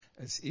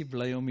Is u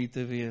bly om hier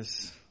te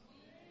wees?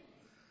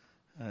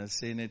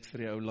 Sê net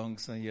vir die ou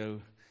langs aan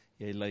jou,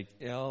 jy lyk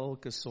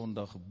elke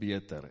Sondag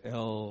beter,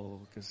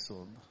 elke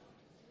Sondag.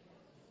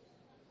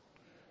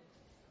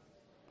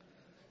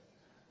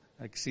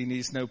 Ek sien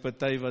hier's nou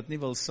party wat nie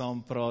wil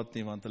saam praat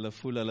nie, want hulle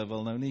voel hulle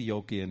wil nou nie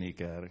jokkie in die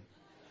kerk.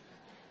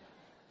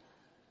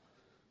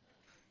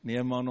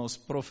 Nee man, ons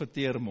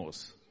profeteer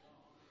mos.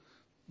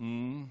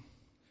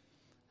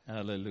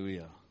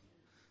 Halleluja.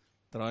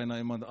 Draai na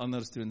iemand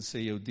anders toe en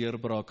sê, jou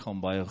deurbraak gaan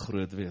baie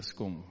groot wees,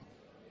 kom.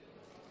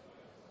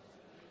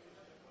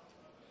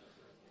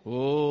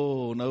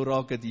 Nou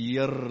raak het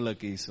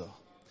heerlik hierso.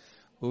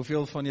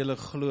 Hoeveel van julle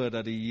glo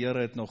dat die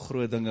Here het nog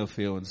groot dinge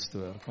vir jou in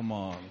stoor? Kom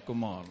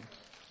aan.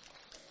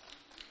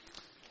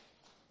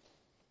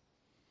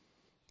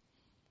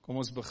 Kom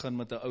ons begin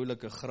met 'n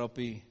oulike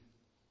grappie.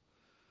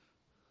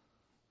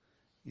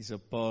 Hier's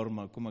 'n paar,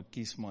 maar kom ek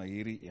kies maar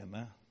hierdie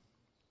een,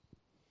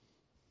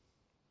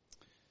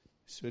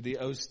 So die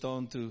ou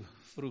staan toe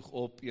vroeg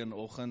op een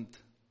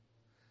oggend.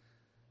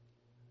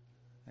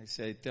 Hy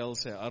sê hy tel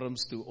sy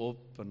arms toe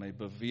op en hy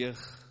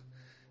beweeg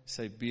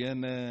sy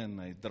bene en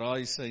hy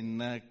draai sy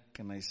nek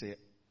en hy sê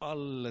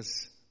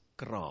alles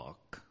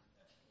kraak.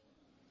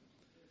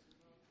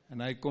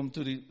 En hy kom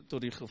tot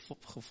die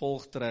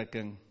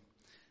gevolgtrekking.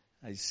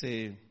 Hy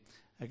sê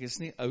ek is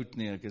nie oud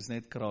nie, ek is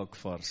net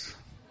kraakvars.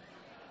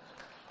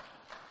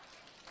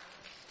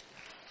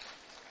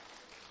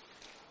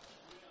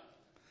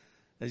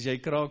 Is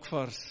jy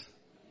kraakvars?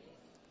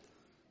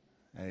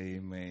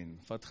 Amen.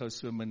 Vat gou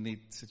so 'n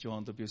minuut, sit jou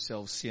hand op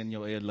jouself, seën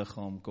jou eie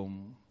liggaam,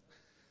 kom.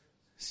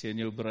 Seën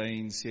jou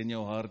brein, seën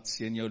jou hart,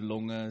 seën jou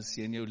longe,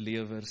 seën jou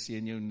lewer,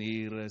 seën jou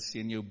niere,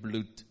 seën jou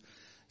bloed,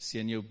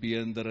 seën jou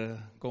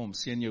beendere, kom,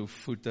 seën jou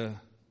voete.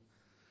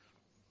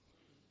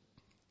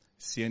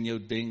 Seën jou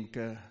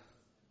denke.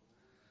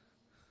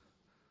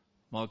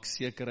 Maak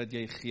seker dat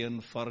jy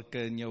geen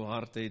varke in jou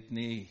hart het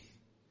nie.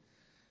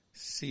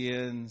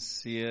 Seën.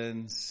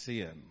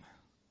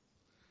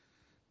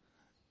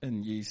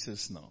 In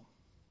Jesus naam.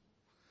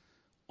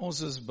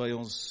 Ons is by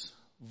ons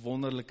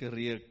wonderlike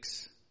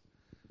reeks,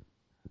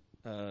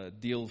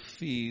 deel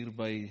 4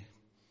 by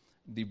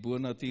die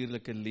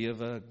bonatuurlike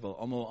lewe. Ek wil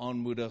almal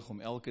aanmoedig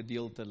om elke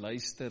deel te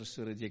luister,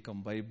 sodat jy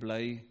kan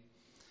bybly.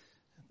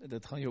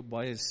 Dit gaan jou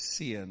baie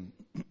seën.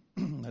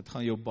 Dit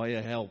gaan jou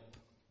baie help.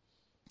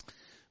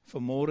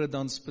 Vanmôre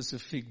dan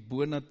spesifiek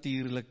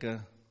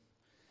bonatuurlike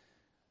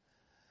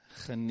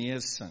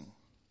genesing,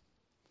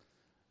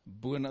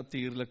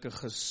 bonatuurlike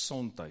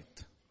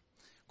gesondheid.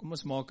 Kom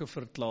ons maak 'n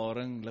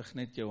verklaring, lig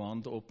net jou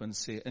hand op en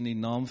sê, in die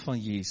naam van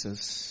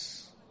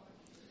Jesus,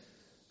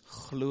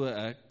 glo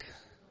ek,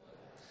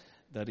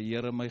 dat die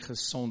Here my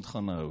gesond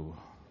gaan hou.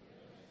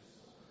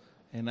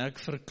 En ek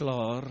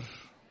verklaar,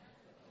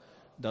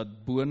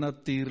 dat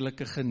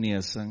bonatuurlike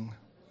genesing,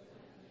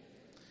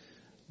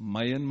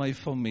 my en my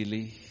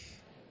familie,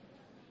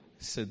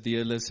 se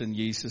deel is in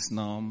Jesus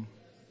naam.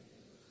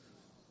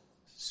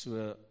 So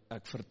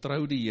ek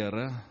vertrou die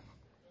Here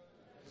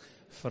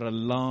vir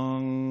 'n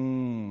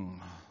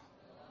lang,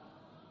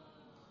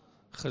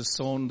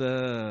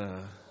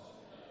 gesonde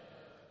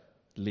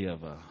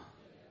lewe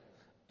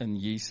in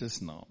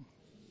Jesus naam.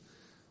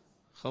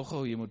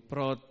 Gou, jy moet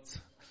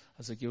praat.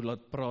 As ek jou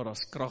laat praat,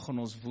 daar's krag in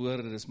ons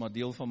woorde, dis maar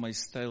deel van my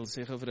styl.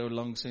 Sê gou vir jou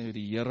langs en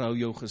die Here hou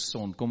jou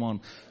gesond. Kom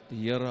aan,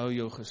 die Here hou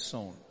jou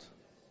gesond.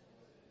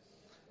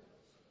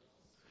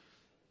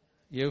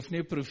 Jy hoef nie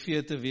 'n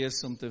profeet te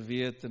wees om te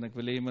weet, en ek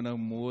wil hê jy moet nou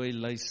mooi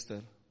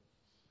luister,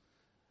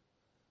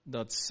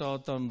 dat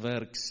Satan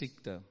werk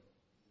siekte.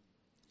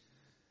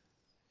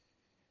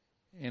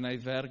 En hy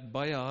werk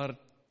baie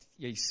hard,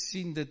 jy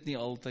sien dit nie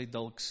altyd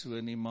dalk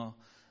so nie, maar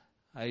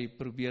hy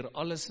probeer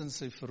alles in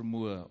sy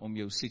vermoë om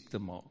jou siek te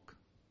maak.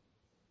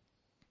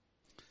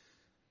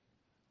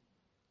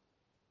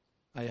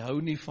 Hy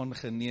hou nie van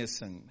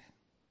genesing nie.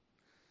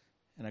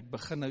 En ek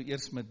begin nou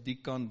eers met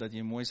die kant, dat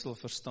jy mooi sal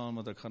verstaan,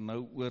 want ek gaan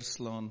nou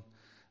oorslaan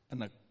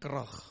in 'n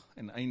krag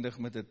en eindig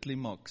met 'n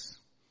klimaks.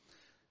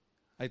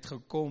 Hy het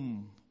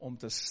gekom om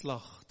te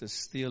slag, te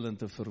steel en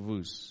te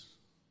verwoes.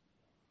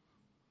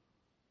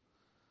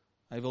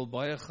 Hy wil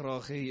baie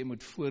graag hê jy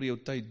moet voor jou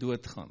tyd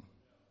doodgaan.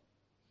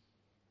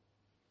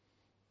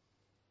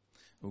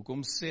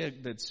 Hoekom sê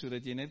ek dit?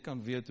 Sodat jy net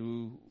kan weet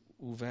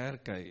hoe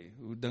werk hy,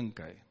 hoe dink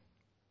hy.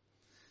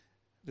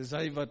 Dis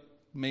hy wat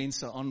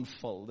mense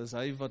aanval, dis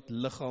hy wat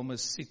liggame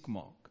siek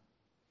maak.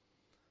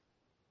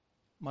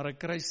 Maar ek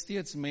kry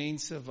steeds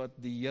mense wat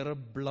die Here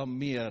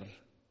blameer.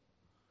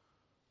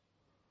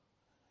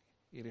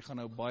 Hierdie gaan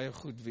nou baie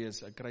goed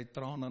wees, ek kry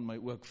trane in my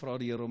oog, vra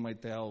die Here om my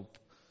te help.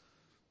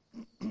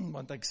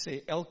 Want ek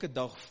sê elke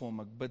dag vir hom,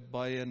 ek bid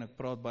baie en ek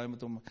praat baie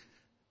met hom.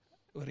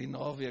 Oor die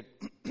naweek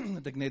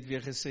het ek net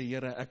weer gesê,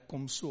 Here, ek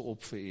kom so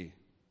op vir u.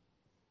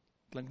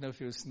 Klink nou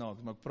vir jou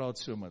snaaks, maar ek praat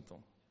so met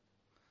hom.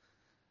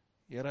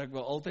 Here, ek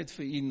wil altyd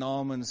vir u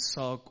naam en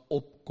saak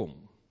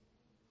opkom.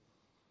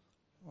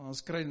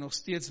 Ons kry nog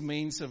steeds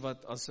mense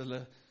wat as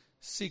hulle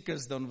siek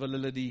is, dan wil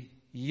hulle die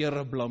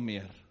Here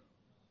blameer.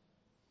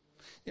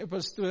 Ja,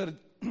 pastoor,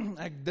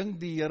 ek dink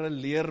die Here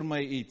leer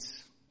my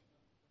iets.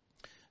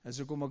 Is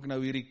hoekom ek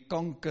nou hierdie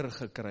kanker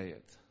gekry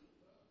het.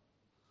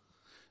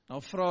 Nou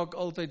vra ek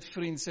altyd,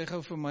 vriend, sê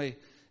gou vir my,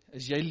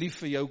 is jy lief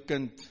vir jou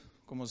kind?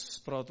 Kom ons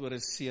praat oor 'n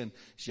seun.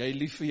 Is jy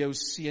lief vir jou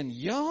seun?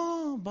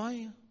 Ja,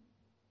 baie.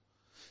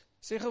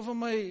 Sê gou vir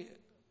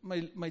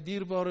my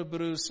dierbare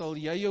broer, sal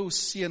jy jou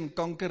seun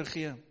kanker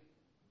gee?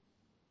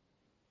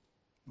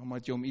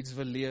 Omdat jy hom iets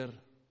wil leer?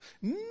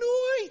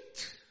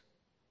 Nooit!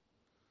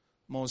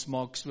 Maar ons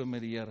maak so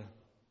met die Here.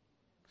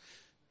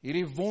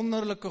 Hierdie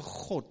wonderlike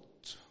God,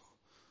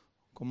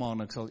 kom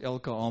aan, ek sal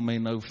elke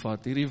amen nou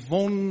vat, hierdie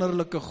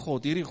wonderlike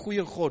God, hierdie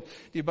goeie God,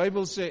 die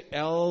Bybel sê,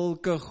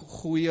 elke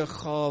goeie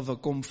gawe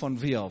kom van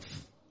wie af?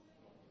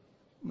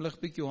 Lig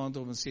bietjie jou hand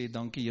op en sê,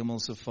 dankie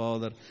Hemelse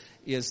Vader,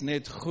 U is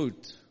net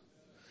goed.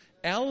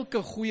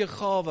 Elke goeie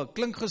gawe,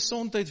 klink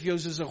gesondheid vir jou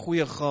soos 'n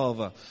goeie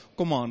gawe,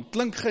 kom aan,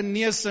 klink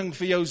genesing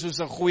vir jou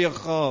soos 'n goeie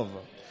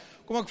gawe,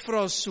 kom ek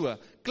vra so,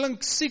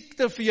 klink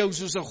siekte vir jou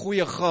soos 'n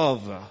goeie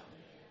gawe,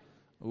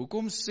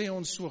 hoekom sê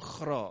ons so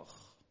graag?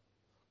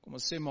 Kom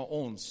ons sê maar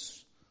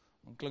ons,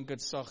 dan klink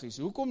dit saggies.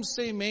 Hoekom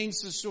sê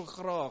mense so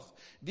graag,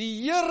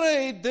 die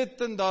Here het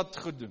dit en dat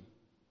gedoen?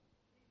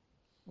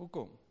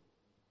 Hoekom?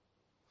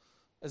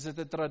 Is dit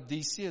 'n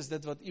tradisie, is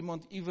dit wat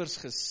iemand iewers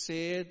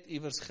gesê het,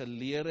 iewers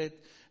geleer het,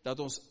 dat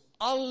ons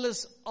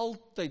alles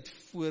altyd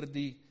voor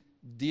die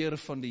deur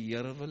van die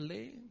Here wil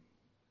lê?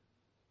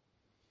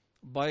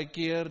 Baie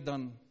keer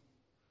dan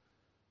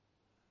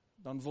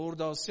word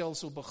daar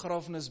selfs op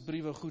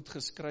begrafnisbriewe goed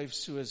geskryf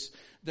soos,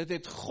 dit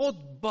het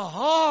God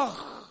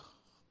behaag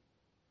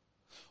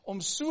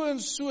om so en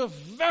so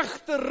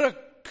weg te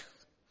ruk.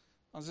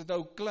 As dit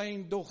ou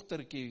klein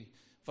dogtertjie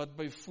wat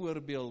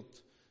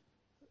byvoorbeeld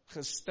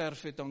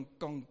gesterf het aan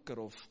kanker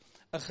of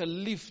 'n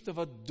geliefde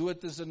wat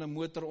dood is in 'n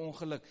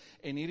motorongeluk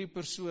en hierdie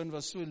persoon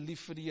was so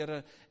lief vir die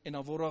Here en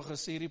dan word daar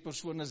gesê hierdie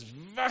persoon is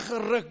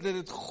weggeruk, dit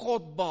het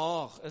God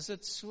behaag. Is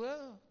dit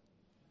so?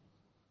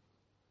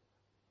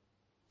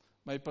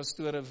 My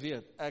pastore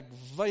weet, ek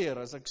weier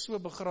as ek so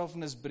 'n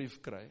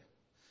begrafnisbrief kry,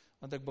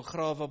 want ek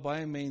begrawe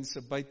baie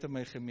mense buite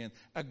my gemeente,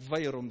 ek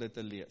weier om dit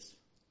te lees.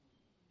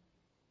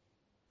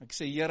 Ek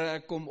sê, Here,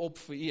 ek kom op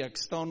vir U, ek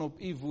staan op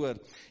U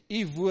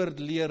woord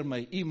leer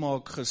my, U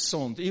maak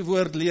gesond, U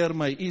woord leer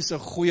my, U is 'n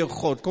goeie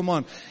God, kom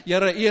aan,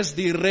 Here, U is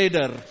die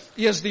redder,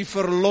 U is die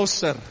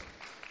verlosser,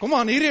 kom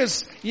aan, hierdie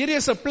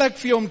is 'n plek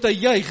vir jou om te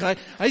juig,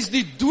 hy is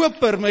die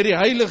doper met die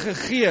Heilige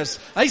Gees,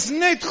 hy is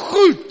net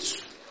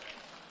goed.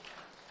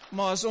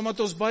 Maar as omdat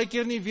ons baie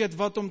keer nie weet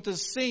wat om te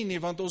sê nie,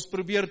 want ons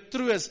probeer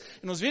troos,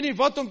 en ons weet nie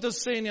wat om te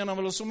sê nie, en dan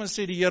wil ons sommer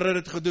sê, die Here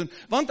het dit gedoen,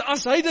 want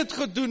as hy dit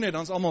gedoen het,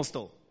 dan is almal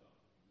stil.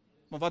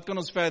 Maar wat kan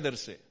ons verder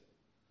sê?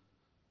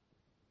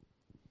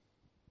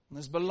 En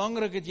dit is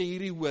belangrik dat jy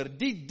hierdie hoor,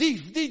 die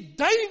dief, die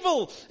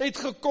duiwel het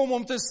gekom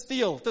om te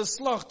steel, te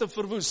slag, te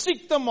verwoes,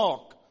 siek te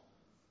maak.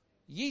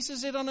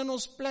 Jesus het dan in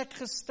ons plek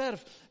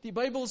gesterf. Die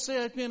Bybel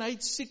sê, hy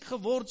het siek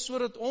geword,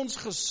 sodat ons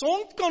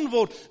gesond kan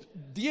word.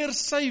 Deur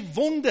sy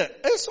wonde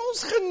is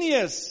ons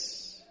genees.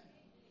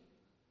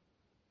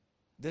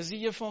 Dis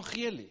die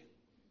evangelie.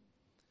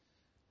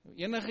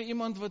 Enige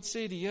iemand wat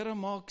sê, die Here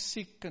maak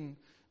siek en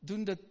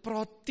doen dit,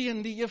 praat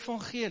teen die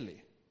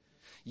evangelie.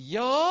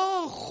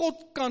 Ja,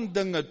 God kan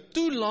dinge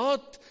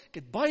toelaat, ek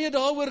het baie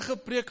daaroor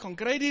gepreek, gaan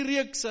kry die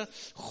reekse,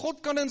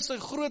 God kan in sy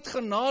groot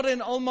genade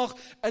en almag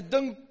 'n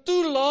ding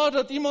toelaat,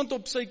 dat iemand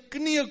op sy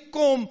knie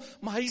kom,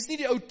 maar hy is nie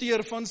die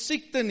outeur van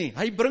siekte nie,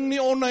 hy bring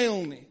nie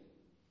onheil nie.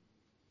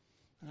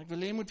 En ek wil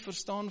hê jy moet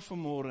verstaan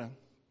vanmôre,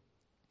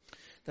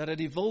 dat dit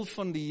die wil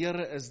van die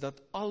Here is,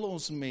 dat al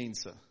ons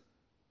mense,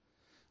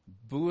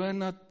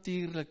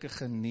 bonatuurlike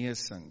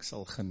genesing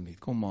sal geniet,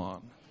 kom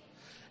aan.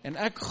 En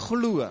ek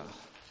glo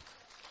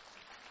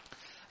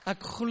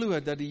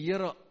dat die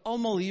Here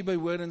almal hier by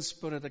Word and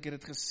Spirit, ek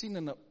het dit gesien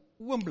in 'n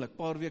oomblik,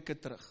 paar weke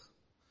terug,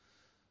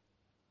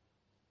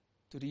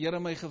 toe die Here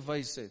my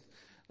gewys het,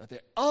 dat hy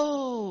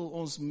al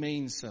ons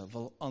mense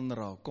wil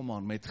aanraak, kom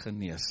aan, met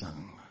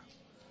genesing,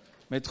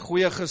 met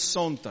goeie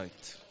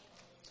gesondheid.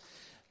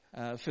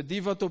 Vir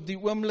die wat op die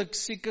oomblik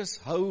siek is,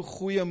 hou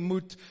goeie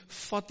moed,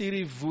 vat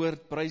hierdie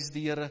woord, prys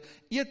die Here,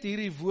 eet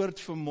hierdie woord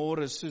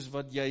vanmôre soos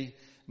wat jy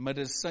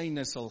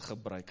medisyne sal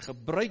gebruik.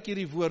 Gebruik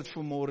hierdie woord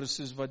vanmôre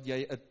soos wat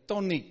jy 'n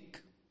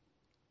tonic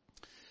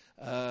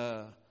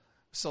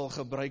sal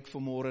gebruik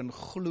vanmôre en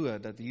glo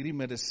dat hierdie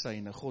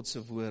medisyne, God se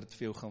woord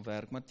vir jou gaan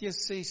werk.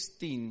 Matteus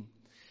 6:10,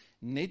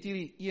 net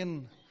hierdie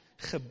een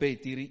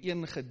gebed, hierdie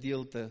een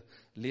gedeelte,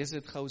 lees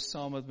dit gou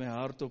saam met my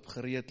hart op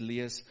gereed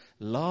lees.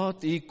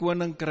 Laat U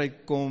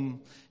koninkryk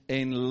kom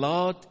en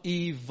laat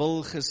U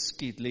wil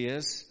geskied,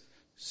 lees.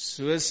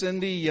 Soos in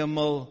die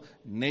hemel,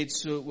 net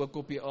so ook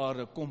op die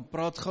aarde. Kom,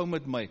 praat gou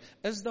met my.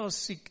 Is daar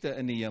siekte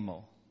in die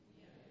hemel?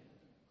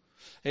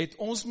 Het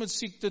ons met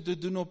siekte te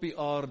doen op die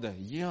aarde?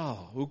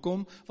 Ja,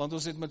 hoekom? Want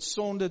ons het met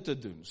sonde te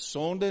doen.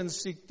 Sonde en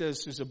siekte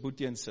is soos 'n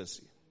boetie en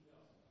sussie.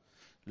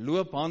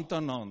 Loop hand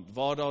aan hand.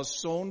 Waar daar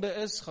sonde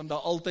is, gaan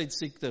daar altyd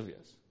siekte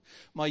wees.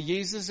 Maar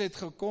Jesus het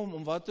gekom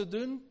om wat te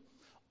doen?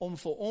 Om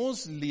vir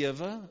ons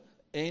lewe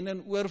en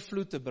in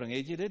oorvloed te bring.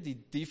 Het jy dit? Die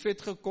dief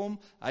het gekom,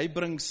 hy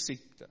bring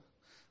siekte.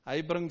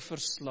 Hy bring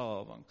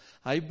verslawing.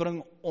 Hy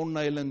bring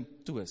onheil en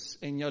twis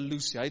en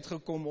jaloesie. Hy het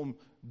gekom om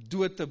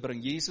dood te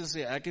bring. Jesus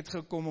sê, ek het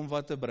gekom om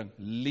wat te bring?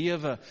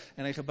 Lewe.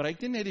 En hy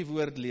gebruik nie net die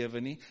woord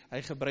lewe nie,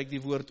 hy gebruik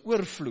die woord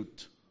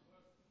oorvloed.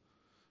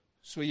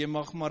 So jy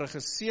mag maar 'n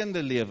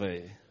geseënde lewe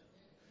hê.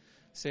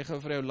 Sê gou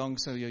vir jou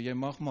langs jou, jy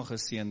mag maar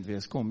geseënd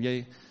wees. Kom,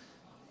 jy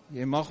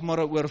mag maar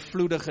 'n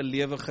oorvloedige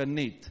lewe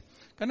geniet.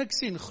 Kan ek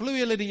sien, glo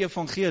julle die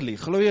evangelie,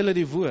 glo julle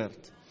die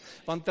woord?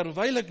 Want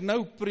terwyl ek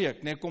nou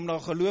preek, kom daar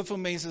geloof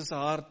in mense se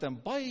harte,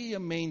 en baie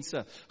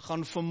mense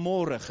gaan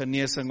vanmôre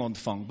genesing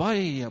ontvang.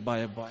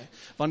 Baie.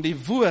 Want die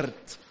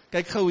woord,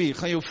 kyk gou hier,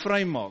 gaan jou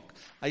vrymaak.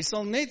 Hy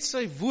sal net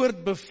sy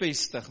woord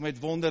bevestig met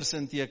wonders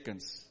en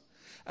tekens.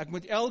 Ek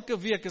moet elke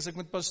week, as ek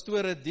met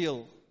pastore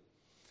deel,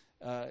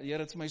 Here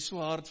het my so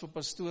hard vir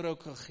pastore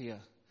ook gegee,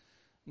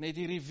 net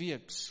hierdie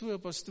week, so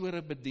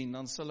pastore bedien,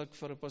 dan sal ek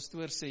vir 'n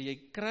pastoor sê,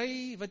 jy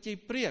kry wat jy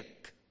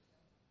preek.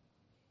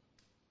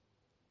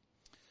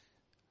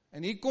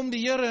 En hier kom die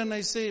Here en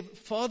hy sê,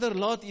 Vader,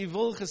 laat u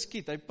wil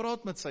geskied. Hy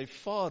praat met sy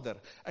Vader.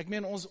 Ek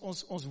meen,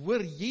 ons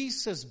hoor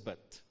Jesus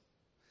bid.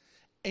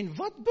 En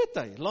wat bid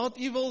hy? Laat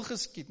u wil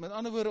geskied. Met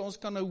ander woorde, ons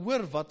kan nou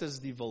hoor, wat is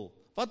die wil?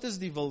 Wat is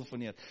die wil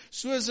van Heer?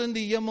 Soos in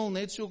die hemel,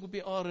 net so ook op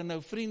die aarde. Nou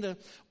vriende,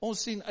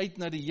 ons sien uit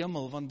na die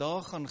hemel, want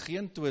daar gaan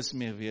geen twis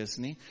meer wees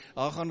nie.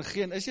 Daar gaan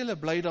geen, is julle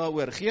bly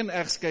daaroor, geen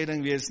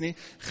egskeiding wees nie,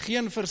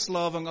 geen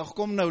verslawing, ag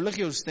kom nou, lig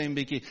jou stem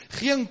bietjie,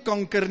 geen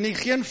kanker nie,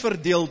 geen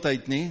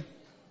verdeeldheid nie,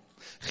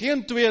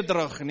 geen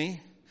tweedrag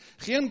nie,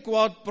 geen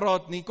kwaad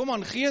praat nie, kom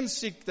aan, geen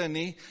siekte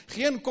nie,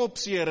 geen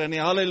kopseere nie,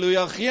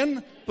 halleluja,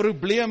 geen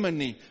probleme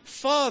nie.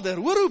 Vader,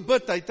 hoor hoe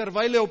bid hy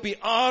terwyl hy op die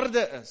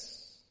aarde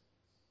is.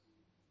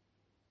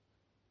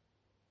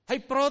 Hy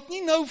praat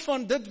nie nou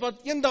van dit wat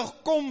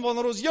eendag kom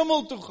wanneer ons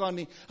hemel toe gaan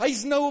nie.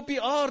 Hy's nou op die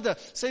aarde.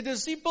 Sy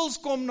disippels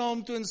kom na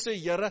hom toe en sê,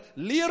 Here,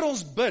 leer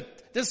ons bid.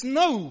 Dis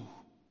nou.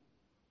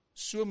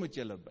 So moet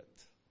julle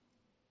bid.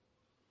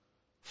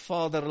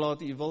 Vader,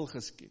 laat u wil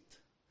geskied.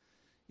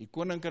 Die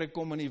koninkryk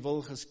kom en die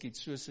wil geskied,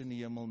 soos in die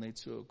hemel, net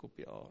so ook op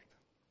die aarde.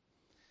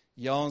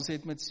 Ja, ons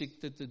het met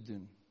siekte te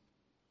doen.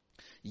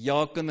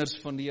 Ja, kinders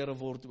van die Here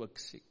word ook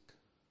siek.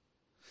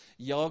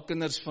 Ja,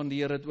 kinders van die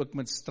Here het ook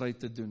met stryd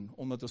te doen,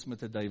 omdat ons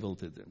met 'n duiwel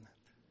te doen het.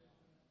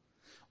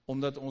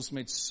 Omdat ons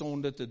met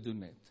sonde te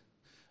doen het.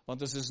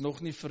 Want ons is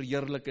nog nie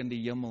verheerlik in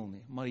die hemel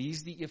nie, maar hier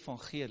is die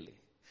evangelie.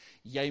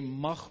 Jy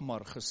mag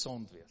maar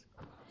gesond wees.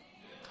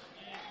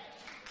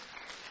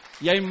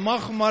 Jy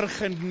mag maar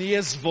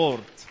genees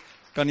word.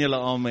 Kan julle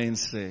amen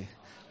sê?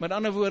 Met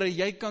ander woorde,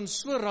 jy kan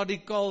so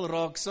radikaal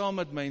raak saam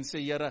met my en sê,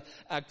 Here,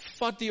 ek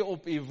vat u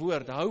op u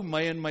woord, hou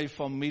my en my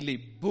familie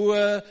bo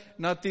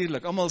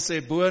natuurlik. Almal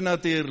sê bo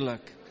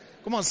natuurlik.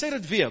 Kom aan, sê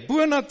dit weer,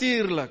 bo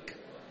natuurlik.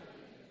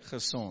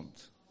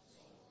 Gesond.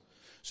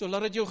 So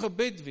laat dit jou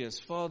gebed wees,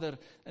 Vader,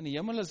 in die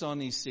hemel is daar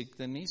nie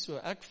siekte nie, so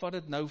ek vat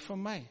dit nou vir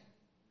my.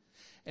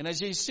 En as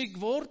jy siek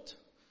word,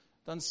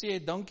 dan sê jy,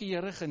 dankie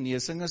Here,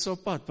 genesing is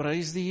op pad,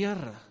 prys die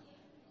Here.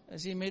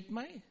 Is jy met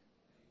my?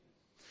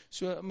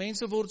 So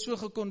mense word so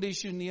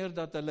gekondisioneer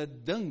dat hulle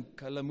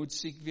dink hulle moet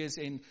siek wees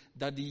en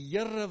dat die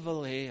Here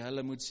wil hê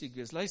hulle moet siek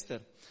wees.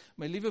 Luister,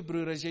 my liewe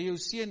broer, as jy jou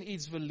seun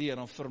iets wil leer,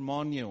 dan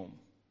vermaan jy hom.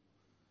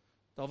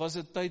 Daar was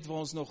 'n tyd waar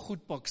ons nog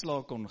goed pak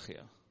slaag kon gee.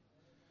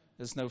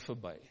 Dis nou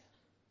verby.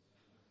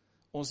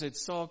 Ons het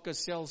sake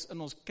selfs in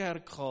ons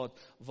kerk gehad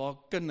waar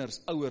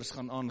kinders, ouers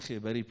gaan aangee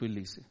by die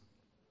polisie.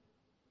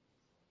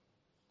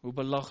 Hoe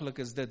belaglik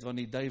is dit, want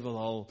die duiwel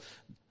haal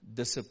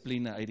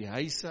dissipline uit die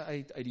huise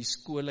uit die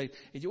skool uit.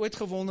 Het jy ooit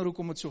gewonder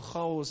hoekom dit so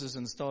chaos is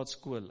in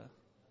staatskole?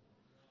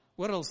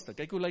 Oralste,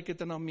 kyk hoe lyk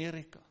dit in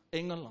Amerika,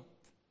 Engeland.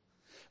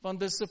 Want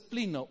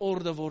dissipline,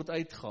 orde word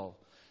uitgehaal.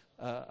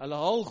 Hulle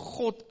haal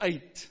God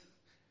uit.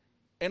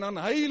 En dan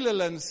huil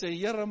hulle en sê,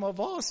 Here, maar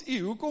waar is u?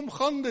 Hoekom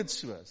gaan dit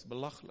so? Is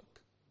belaglik.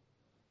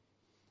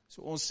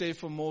 So ons sê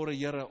vanmôre,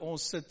 Here,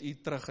 ons sit u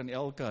terug in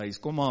elke huis.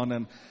 Kom aan,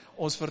 en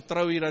ons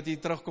vertrou u dat u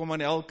terugkom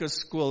in elke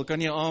skool. Kan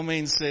jy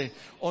amen sê?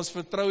 Ons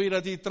vertrou u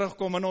dat u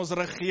terugkom in ons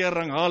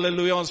regering.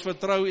 Halleluja, ons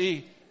vertrou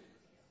u.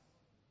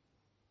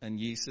 In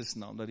Jesus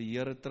naam, dat die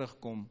Here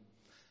terugkom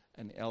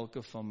in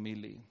elke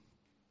familie.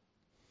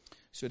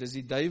 So dis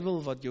die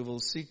duiwel wat jou wil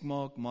siek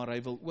maak, maar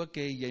hy wil ook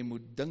hê jy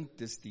moet dink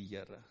dis die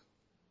Here.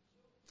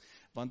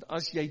 Want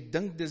as jy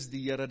dink dis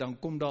die Here, dan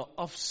kom daar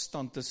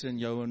afstand tussen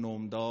jou en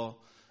hom. Daar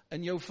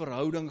in jou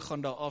verhouding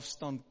gaan daar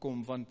afstand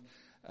kom, want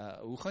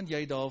hoe gaan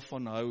jy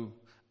daarvan hou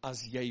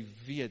as jy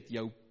weet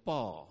jou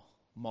pa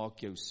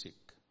maak jou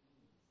siek?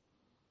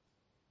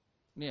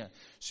 Nee,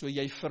 so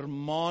jy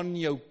vermaan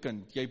jou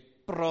kind, jy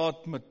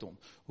praat met hom.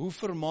 Hoe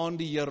vermaan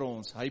die Here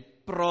ons? Hy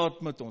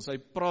praat met ons, hy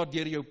praat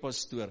deur jou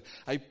pastoor,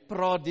 hy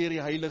praat deur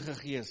die Heilige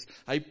Gees,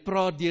 hy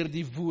praat deur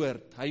die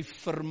woord, hy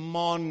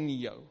vermaan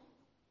jou.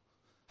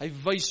 Hy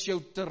wys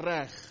jou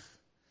tereg.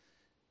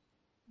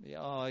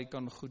 Ja, hy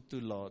kan goed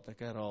toelaat, ek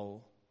herhaal.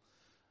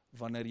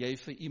 wanneer jy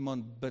vir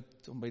iemand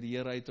bid om by die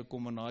Here uit te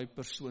kom en daai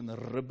persoon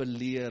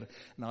rebelleer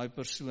en daai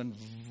persoon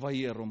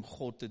weier om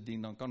God te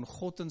dien, dan kan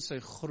God in sy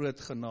groot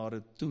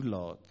genade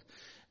toelaat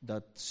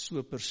dat so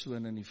 'n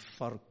persoon in die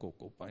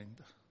varkhok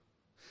opeindig.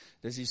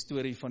 Dis die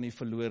storie van die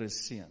verlore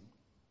seun.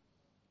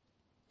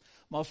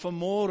 Maar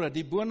vanmôre,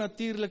 die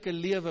bonatuurlike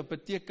lewe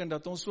beteken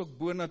dat ons ook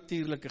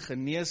bonatuurlike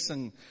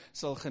genesing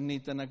sal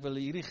geniet, en ek wil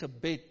hierdie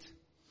gebed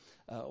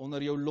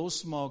onder jou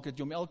losmaak, dat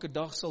jy hom elke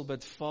dag sal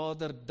bid.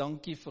 Vader,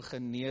 dankie vir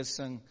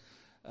genesing,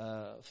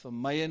 vir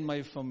my en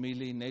my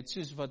familie, net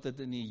soos wat dit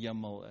in die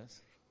hemel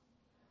is.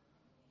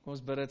 Kom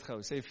ons bid dit gou,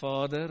 sê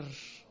Vader,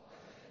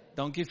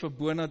 dankie vir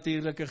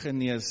bonatuurlike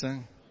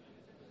genesing,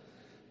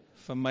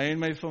 vir my en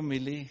my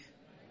familie,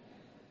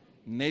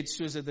 net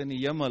soos dit in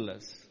die hemel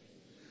is.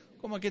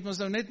 Kom, ek het ons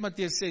nou net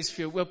Matteus 6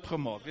 vir jou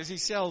oopgemaak, dis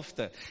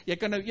dieselfde. Jy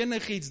kan nou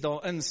enigiets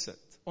daarin sit.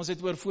 Ons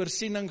het oor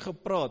voorsiening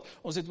gepraat,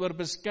 ons het oor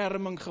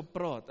beskerming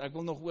gepraat, ek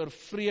wil nog oor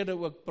vrede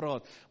ook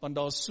praat, want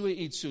daar is so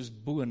iets soos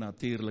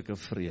bonatuurlike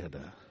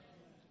vrede.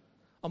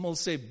 Almal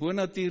sê,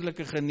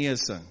 bonatuurlike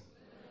genesing.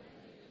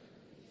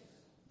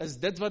 Is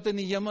dit wat in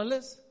die hemel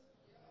is?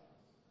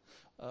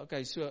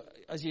 Okay, so,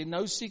 as jy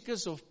nou siek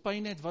is of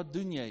pyn het, wat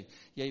doen jy?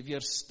 Jy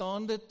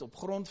weerstaan dit op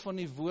grond van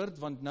die woord,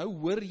 want nou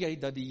hoor jy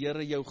dat die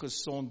Here jou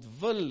gesond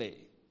wil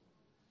hê.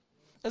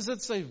 Is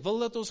dit sy wil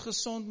dat ons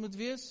gesond moet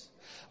wees?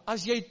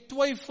 As jy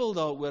twyfel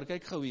daaroor,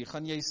 kyk gou hier,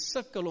 gaan jy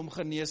sukkel om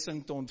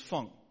genesing te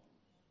ontvang.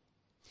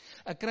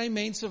 Ek kry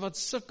mense wat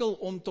sukkel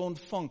om te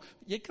ontvang.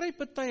 Jy kry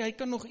party, hy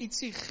kan nog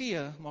ietsie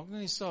gee, maak nou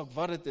nie saak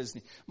wat dit is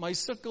nie, maar hy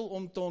sukkel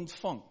om te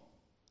ontvang.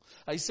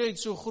 Hy sê het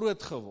so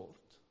groot geword.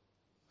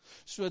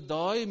 So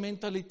daai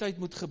mentaliteit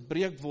moet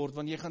gebreek word,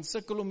 want jy gaan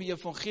sukkel om die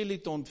evangelie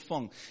te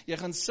ontvang. Jy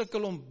gaan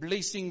sukkel om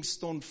blessings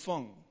te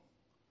ontvang.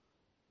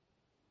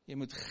 Jy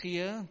moet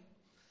gee,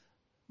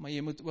 maar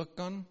jy moet ook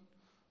kan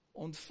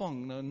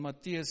ontvang. Nou in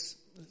Matteus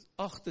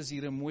 8 is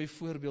hier 'n mooi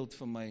voorbeeld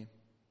vir my.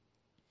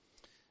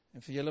 En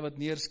vir julle wat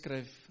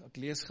neerskryf, ek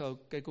lees gou,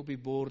 kyk op die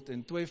bord,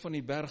 en toe hy van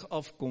die berg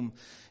afkom,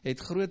 het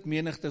groot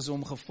menigtes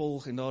hom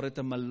gevolg, en daar het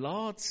 'n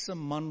melaatse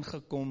man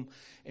gekom,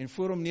 en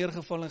voor hom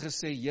neergeval en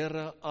gesê,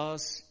 Here,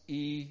 as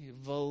U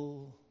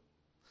wil,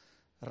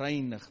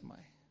 reinig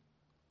my.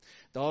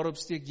 Daarop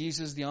steek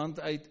Jesus die hand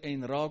uit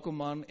en raak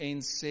hom aan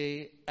en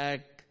sê,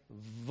 ek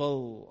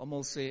wil.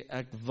 Almal sê,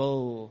 ek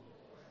wil.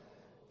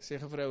 Sê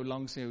vir jou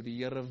langs jou,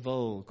 die Here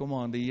wil. Kom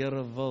aan, die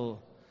Here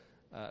wil.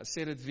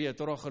 Sê dit weer,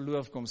 tot daar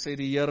geloof kom, sê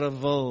die Here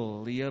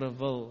wil, die Here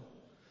wil.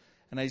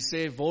 En hy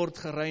sê, word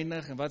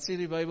gereinig, en wat sê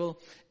die Bybel?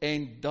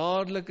 En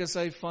dadelik is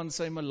hy van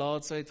sy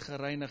melaatsheid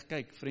gereinig.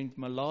 Kyk, vriend,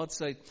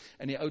 melaatsheid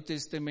in die Ou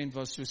Testament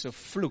was soos 'n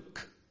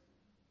vloek.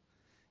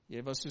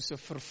 Jy was soos 'n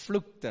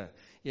vervloekte.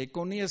 Jy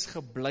kon nie eens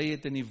gebly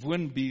het in die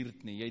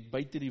woonbuurt nie, jy het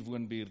buite die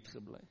woonbuurt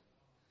gebly.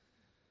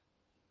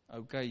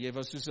 Okay, jy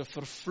was soos 'n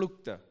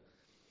vervloekte.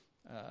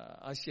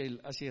 As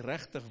jy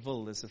regtig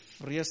wil, dis 'n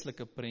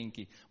vreeslike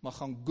prentjie, maar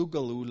gaan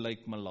Google hoe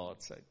lyk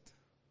melaatsheid.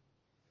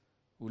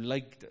 Hoe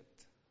lyk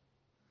dit?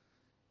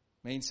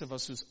 Mense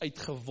was soos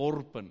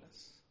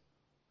uitgeworpenes.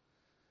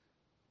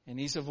 En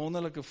hier's 'n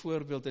wonderlike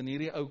voorbeeld, en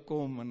hierdie ou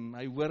kom, en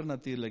hy hoor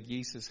natuurlik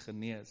Jesus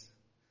genees.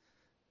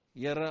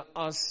 Here,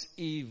 as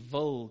U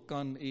wil,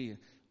 kan U.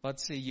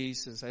 Wat sê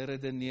Jesus? Hy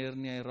redeneer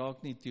nie, hy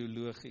raak nie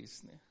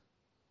teologies nie.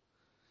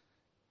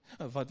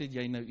 Wat het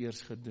jy nou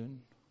eers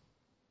gedoen?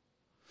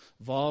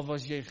 Waar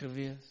was jy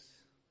gewees?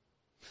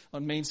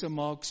 Want mense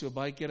maak so,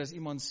 baie keer as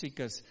iemand siek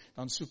is,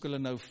 dan soek hulle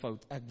nou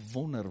fout. Ek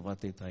wonder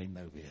wat het hy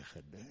nou weer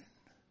gedoen.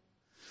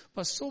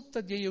 Pas op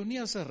dat jy jou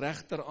nie as 'n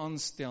regter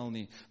aanstel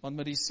nie, want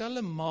met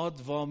dieselfde maat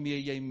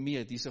waarmee jy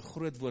meet, dis 'n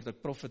groot woord,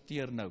 ek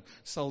profeteer nou,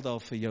 sal daar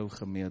vir jou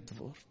gemeet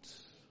word.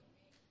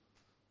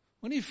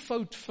 Moenie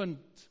fout vind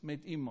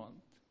met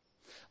iemand.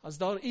 As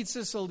daar iets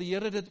is, sal die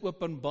Here dit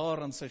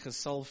openbaar aan sy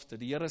gesalfde.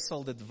 Die Here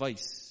sal dit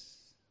wys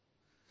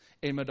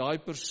en met daai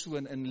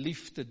persoon in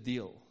liefde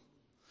deel.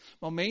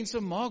 Maar mense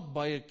maak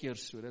baie keer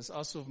so, dis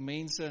asof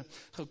mense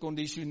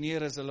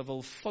gekondisioneer is, hulle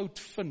wil fout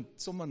vind,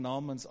 sommer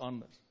namens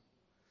ander.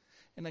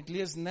 En ek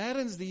lees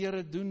nêrens die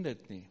Here doen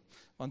dit nie,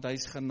 want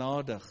hy's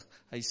genadig,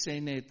 hy sê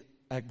net,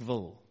 ek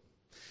wil.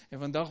 En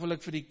vandag wil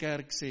ek vir die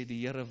kerk sê,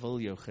 die Here wil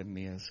jou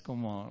genees,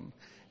 kom aan.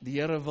 Die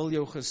Here wil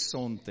jou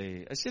gesond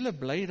hê. As jy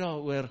bly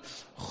daaroor,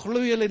 glo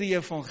jy die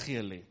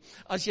evangelie.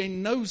 As jy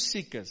nou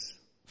siek is,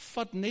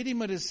 vat net die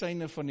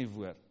medisyne van die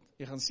woord.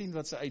 Jy gaan sien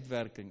wat sy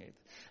uitwerking het.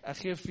 Ek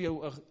gee vir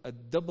jou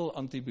 'n dubbel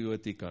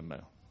antibiotika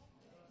nou.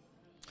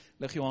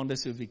 Lig jou hande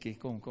so 'n bietjie,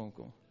 kom.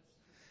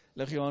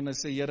 Lig jou hande,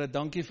 sê Here,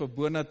 dankie vir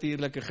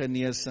bonatuurlike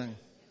genesing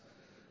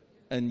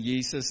in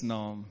Jesus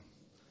naam.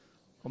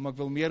 Kom, ek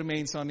wil meer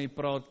mense aan die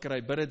praat kry.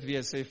 Bid dit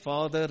weer, sê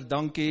Vader,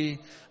 dankie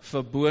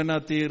vir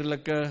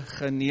bonatuurlike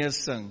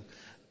genesing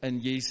in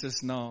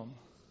Jesus naam.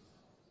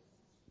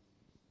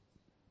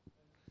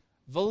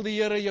 Wil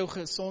die Here jou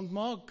gesond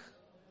maak?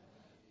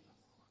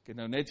 Ek het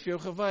nou net vir jou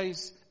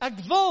gewys,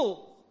 ek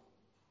wil.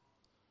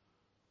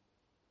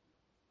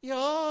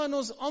 Ja, en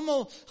ons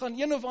almal gaan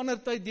een of ander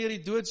tyd deur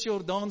die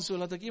doodsjordaan, so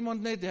laat ek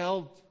iemand net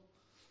help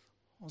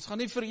Ons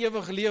gaan nie vir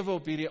ewig lewe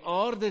op hierdie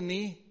aarde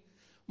nie,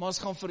 maar ons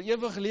gaan vir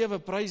ewig lewe,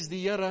 prys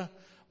die Here,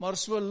 maar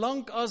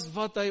solank as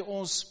wat hy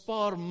ons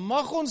spaar,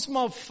 mag ons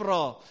maar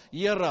vra,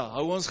 Here,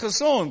 hou ons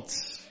gesond.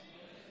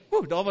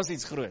 Daar was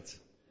iets groot.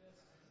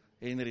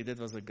 Henry, dit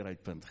was 'n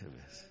great punt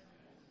gewees.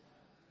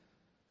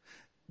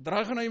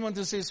 Draai gaan na iemand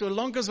en sê,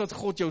 solank as wat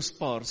God jou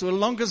spaar,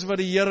 solank as wat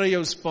die Here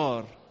jou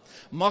spaar,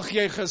 mag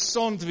jy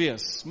gesond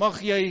wees,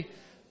 mag jy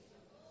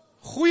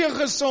goeie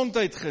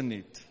gesondheid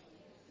geniet.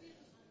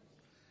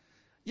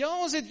 Ja,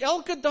 ons het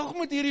elke dag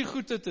met hierdie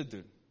goede te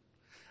doen.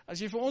 As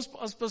jy vir ons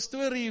as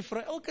pastoor hier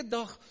vra, elke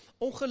dag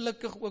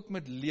ongelukkig ook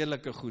met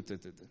lelike goede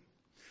te doen.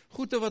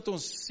 Goede wat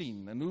ons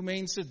sien, en hoe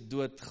mense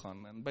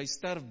doodgaan, en by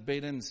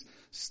sterfbeddens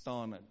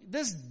staan.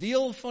 Dis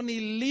deel van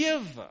die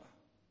lewe.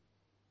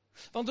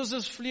 Want ons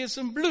is vlees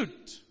en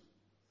bloed.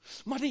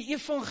 Maar die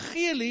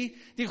evangelie,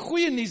 die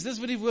goeie nuus, dis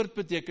wat die woord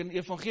beteken,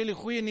 evangelie,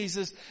 goeie nuus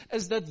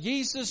is dat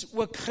Jesus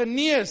ook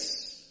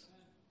genees.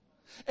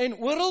 En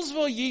oral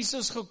waar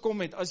Jesus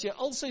gekom het, as jy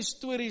al sy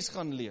stories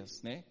gaan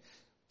lees,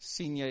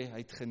 sien jy, hy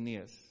het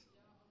genees.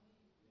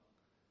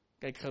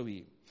 Kyk gou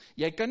hier.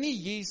 Jy kan nie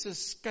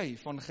Jesus skei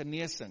van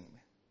genesing.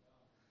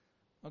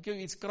 Ek jou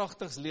iets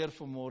kragtigs leer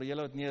vanmôre, jy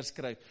laat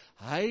neerskryf.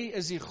 Hy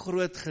is die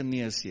groot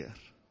geneesheer.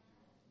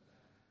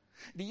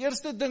 Die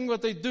eerste ding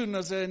wat hy doen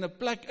as hy in 'n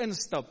plek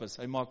instap is,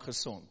 hy maak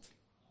gesond.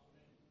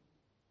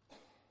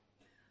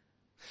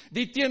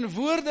 Die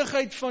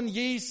teenwoordigheid van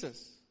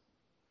Jesus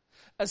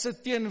is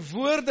 'n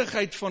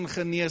teenwoordigheid van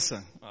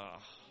genesing.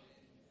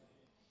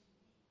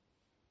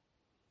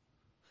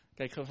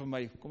 Kyk gou vir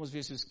my, kom ons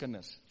wees soos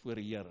kinders voor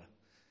die Here.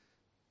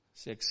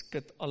 Sê ek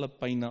skud alle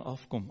pyne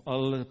af, kom,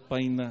 alle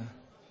pyne.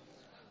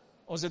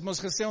 Ons het mos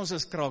gesê ons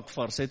is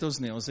kraakvars, het ons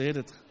nie, ons het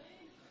dit.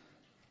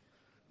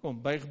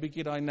 Kom, buig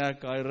bietjie daai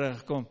nek, daai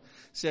rug, kom.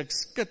 Sê ek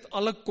skud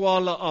alle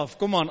kwale af,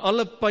 kom aan,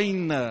 alle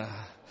pyne,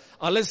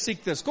 alle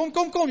siektes. Kom,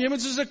 jy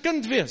moet soos 'n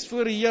kind wees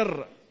voor die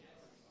Here.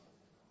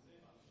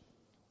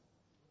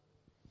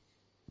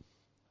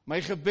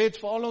 My gebed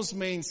vir al ons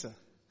mense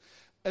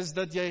is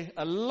dat jy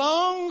 'n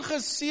lang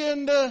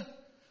geseënde,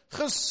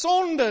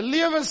 gesonde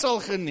lewe sal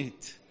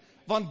geniet,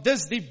 want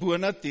dis die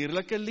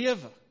bonatuurlike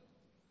lewe.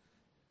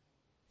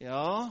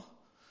 Ja,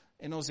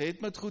 en ons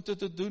het met goede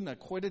te doen,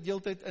 ek gooi dit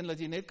heeltyd in, dat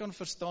jy net kan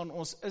verstaan,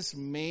 ons is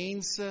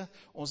mense,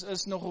 ons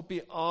is nog op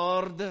die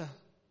aarde,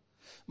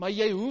 maar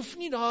jy hoef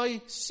nie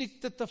daai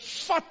siekte te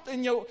vat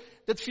in jou,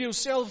 dit vir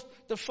jouself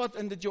te vat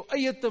en dit jou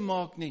eie te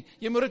maak nie,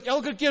 jy moet dit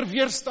elke keer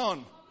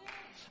weerstaan.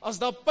 As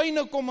daar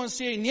pyne kom en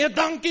sê, nee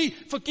dankie,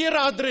 verkeerde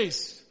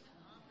adres.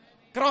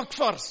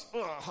 Kraakvars,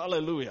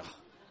 halleluja.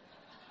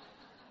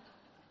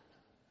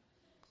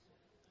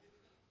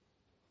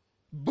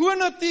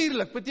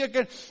 Bonatuurlik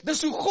beteken,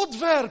 dis hoe God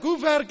werk, hoe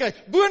werk hy?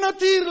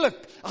 Bonatuurlik,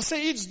 as hy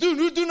iets doen,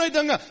 hoe doen hy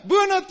dinge?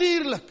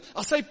 Bonatuurlik,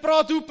 as hy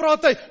praat, hoe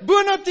praat hy?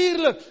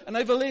 Bonatuurlik, en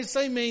hy wil hê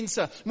sy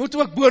mense moet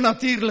ook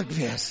bonatuurlik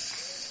wees.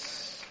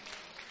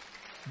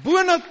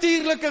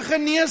 Bonatuurlike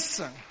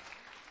genesing.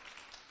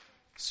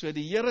 So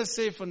die Here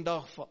sê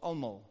vandag vir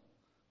almal,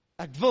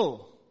 ek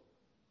wil.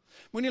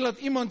 Moenie laat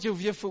iemand jou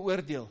weer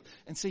veroordeel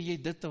en sê jy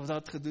dit of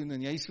dat gedoen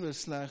en jy so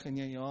sleg en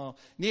jy ja.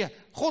 Nee,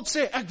 God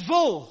sê ek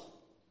wil.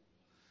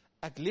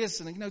 Ek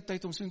lees en ek nou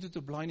tyd om so toe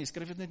te blaai nie,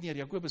 skryf dit net neer,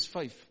 Jakobus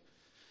 5.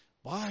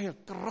 Baie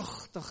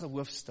kragtige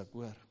hoofstuk,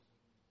 hoor.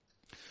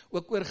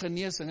 Ook oor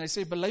genesing. Hy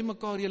sê bely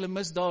mekaar julle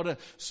misdade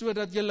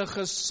sodat julle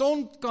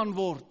gesond kan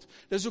word.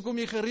 Dis hoekom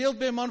jy gereeld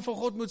by 'n man van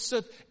God moet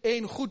sit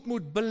en goed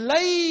moet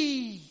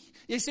bely.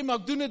 Jy sê, maar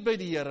ek doen dit by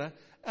die Here.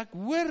 Ek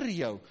hoor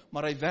jou,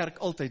 maar hy werk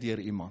altyd deur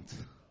iemand.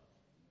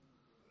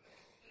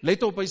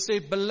 Let op, hy sê,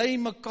 bely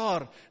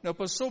mekaar. Nou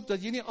pas op, dat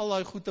jy nie al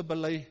daai goede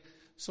bely,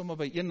 sommer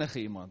by enige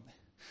iemand nie.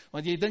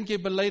 Want jy dink jy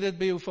bely dit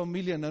by jou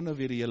familie, en nou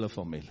weer die hele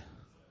familie.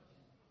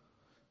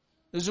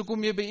 Dus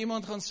hoekom jy by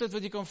iemand gaan sit,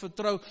 wat jy kan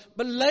vertrou,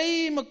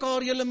 bely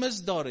mekaar julle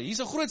misdade.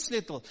 Hier's 'n groot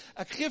sleutel.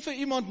 Ek gee vir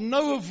iemand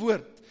nou 'n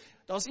woord.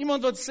 Daar's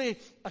iemand wat sê,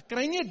 ek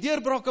kry nie 'n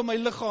deurbraak in my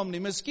liggaam nie,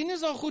 miskien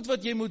is daar goed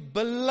wat jy moet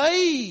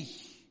bely.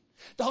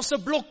 Daar's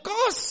 'n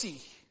blokkasie.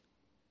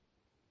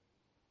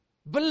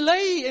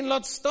 Bely en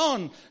laat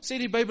staan, sê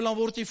die Bybel, dan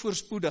word jy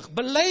voorspoedig.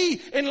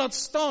 Bely en laat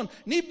staan,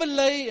 nie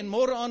bely en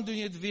môre aan doen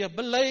jy dit weer,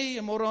 bely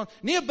en môre aan,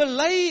 nee,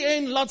 bely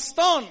en laat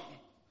staan.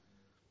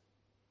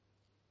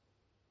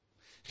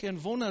 Geen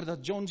wonder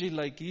dat John G.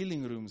 Lake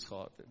healing rooms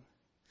gehad het.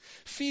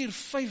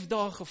 4-5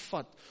 dae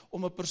gevat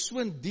om 'n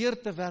persoon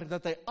deur te werk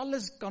dat hy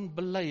alles kan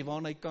bely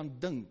waarna hy kan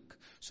dink,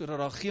 sodat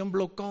daar geen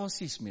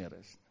blokkasies meer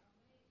is.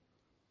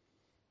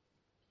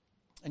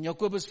 In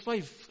Jakobus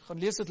 5, gaan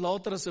lees dit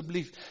later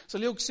asseblief,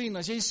 sal jy ook sien,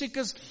 as jy siek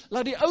is,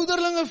 laat die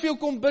ouderlinge vir jou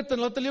kom bid en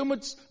laat hulle jou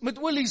met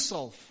olie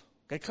salf.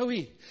 Kyk gou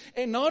hier.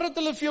 En nadat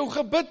hulle vir jou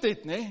gebid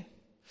het,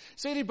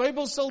 sê die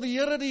Bybel sal die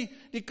Here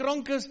die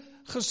krankes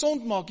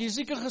gesond maak, die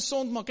sieke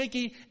gesond maak, kyk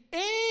hier,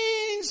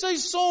 en sy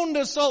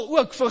sonde sal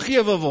ook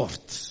vergewe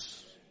word.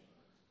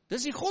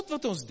 Dis die God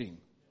wat ons dien.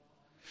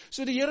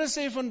 So die Here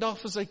sê vandag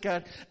vir sy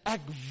kerk,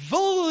 ek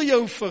wil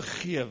jou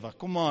vergewe.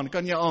 Kom aan,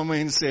 kan jy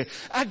amen sê?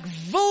 Ek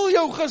wil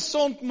jou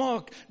gesond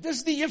maak.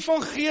 Dis die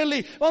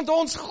evangelie, want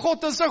ons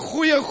God is 'n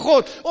goeie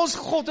God. Ons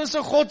God is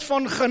 'n God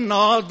van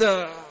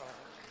genade.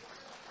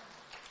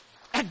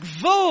 Ek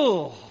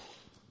wil.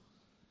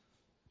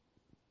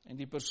 En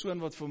die persoon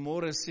wat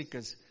vanmôre siek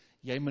is,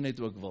 jy moet net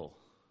ook wil.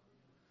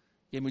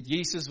 Jy moet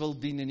Jesus wil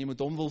dien en jy moet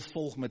hom wil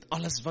volg met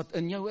alles wat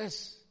in jou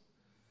is.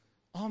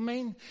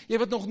 Amen. Jy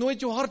wat nog nooit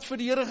jou hart vir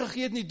die Here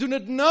gegee het nie, doen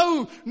dit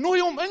nou.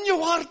 Nooi hom in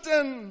jou hart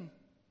in.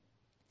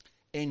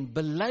 En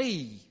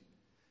bely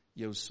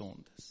jou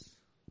sondes.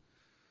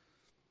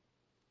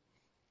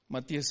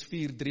 Matteus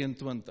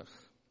 4:23.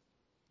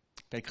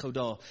 Kyk gou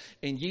daar.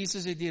 En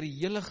Jesus het deur die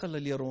hele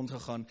Galilea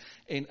rondgegaan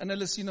en in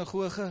hulle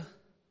sinagoge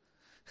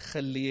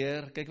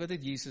geleer. Kyk wat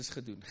het Jesus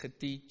gedoen?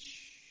 Geteach.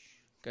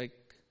 Kyk.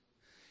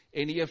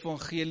 En die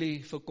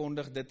evangelie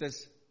verkondig, dit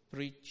is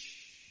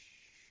preach.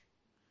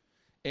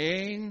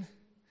 En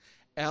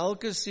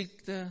elke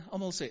siekte,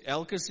 almal sê,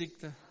 elke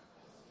siekte,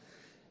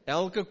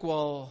 elke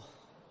kwaal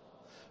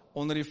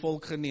onder die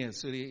volk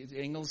genees. So die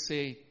Engels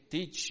sê,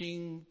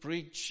 teaching,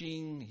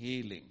 preaching,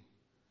 healing.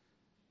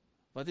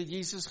 Wat het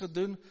Jesus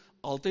gedoen?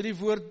 Altyd die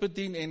woord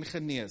bedien en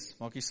genees.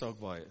 Maak nie saak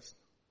waar hy is.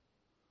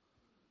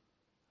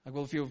 Ek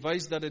wil vir jou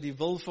wys dat dit die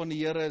wil van die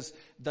Here is,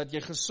 dat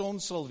jy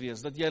gesond sal wees,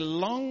 dat jy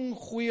lang,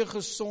 goeie,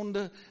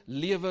 gesonde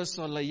lewe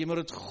sal hê. Jy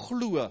moet dit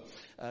glo.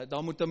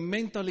 Daar moet 'n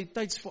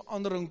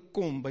mentaliteitsverandering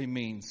kom by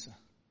mense.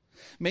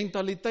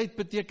 Mentaliteit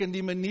beteken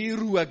die manier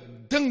hoe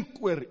ek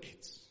dink oor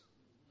iets.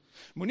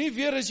 Moenie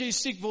weer as jy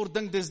siek word,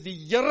 dink dis die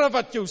Here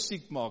wat jou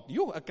siek maak.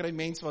 Jo, ek kry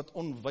mense wat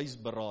onwys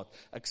beraad.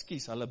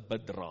 Ekskuus, hulle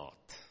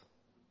bedraad.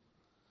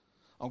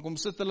 Dan kom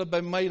sit hulle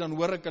by my, dan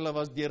hoor ek hulle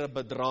was deur 'n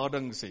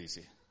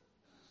bedradingssessie.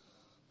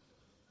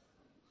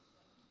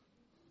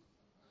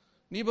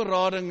 Nie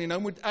berading nie, nou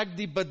moet ek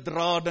die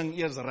bedrading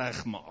eers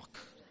regmaak.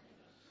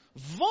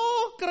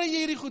 Waar kry jy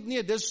hierdie goed?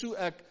 Nee, dis so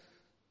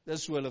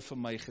hulle vir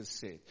my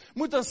gesê het.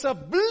 Moet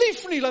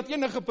asseblief nie laat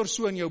enige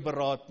persoon jou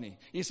beraad nie.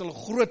 Jy sal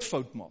 'n groot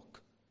fout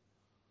maak.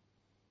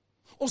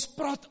 Ons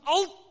praat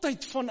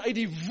altyd vanuit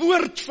die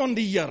woord van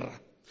die Here.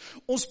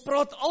 Ons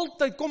praat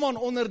altyd, kom aan,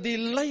 onder die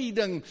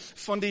leiding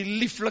van die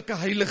lieflike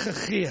Heilige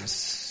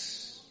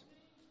Gees.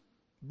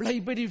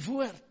 Bly by die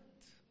woord.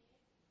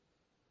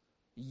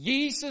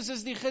 Jesus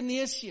is die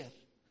geneesheer.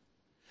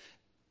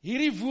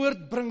 Hierdie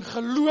woord bring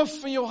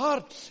geloof in jou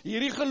hart.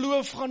 Hierdie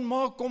geloof gaan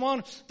maak, kom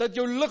aan, dat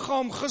jou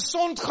liggaam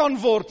gesond gaan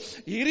word.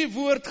 Hierdie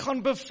woord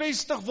gaan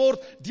bevestig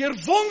word deur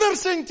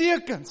wonders en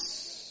tekens.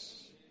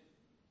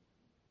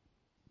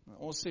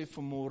 Ons sê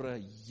vanmôre,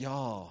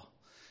 ja,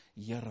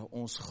 Here,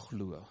 ons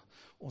glo.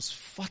 Ons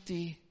vat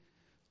U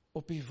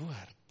op die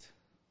woord.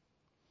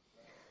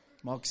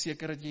 Maak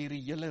seker dat jy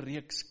hierdie hele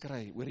reeks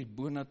kry oor die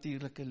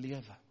bonatuurlike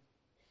lewe.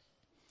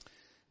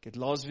 Ek het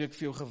laasweek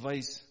vir jou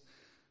gewys,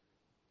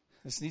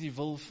 is nie die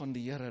wil van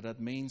die Here dat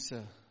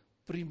mense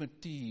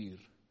prematuur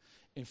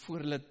en voor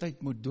hulle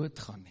tyd moet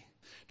doodgaan nie.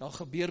 Daar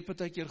gebeur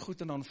partykeer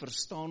goed en dan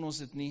verstaan ons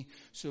dit nie,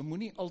 so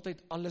moenie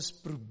altyd alles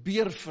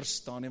probeer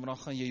verstaan nie, want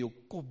dan gaan jy jou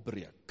kop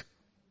breek.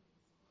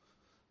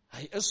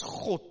 Hy is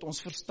God,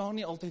 ons verstaan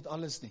nie altyd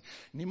alles nie.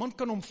 Niemand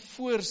kan hom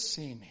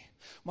voorsê nie,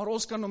 maar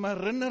ons kan hom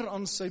herinner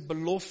aan sy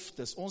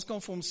beloftes. Ons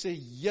kan vir hom sê,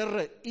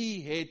 Here, U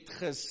het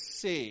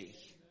gesê.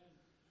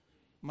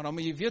 Maar dan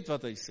moet jy weet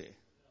wat hy sê.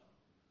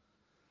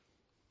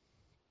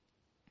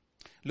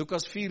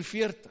 Lukas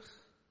 4:40.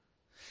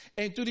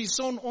 En toe die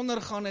son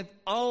ondergaan het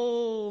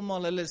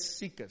almal hulle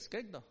siek is.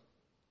 Kyk daar.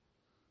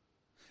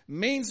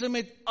 Mense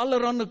met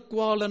allerhande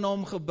kwale na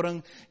hom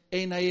gebring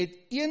en hy het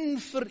een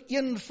vir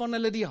een van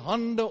hulle die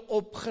hande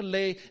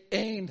opgelê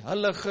en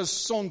hulle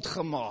gesond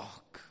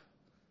gemaak.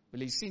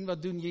 Wil jy sien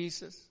wat doen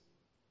Jesus?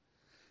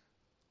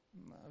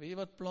 Weet jy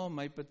wat pla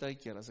my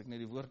partykeer as ek net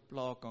die woord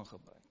pla kan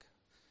gebruik?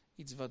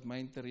 Iets wat my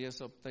en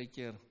Teresa op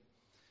tydkeer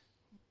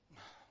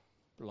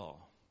pla,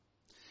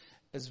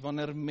 is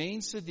wanneer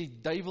mense die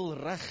duiwel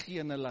reg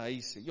gee in hulle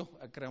huise.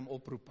 Ek kry hom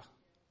oproepe.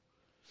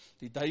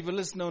 Die duiwel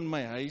is nou in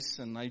my huis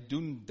en hy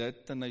doen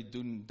dit en hy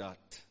doen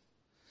dat.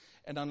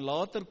 En dan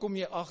later kom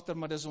jy agter,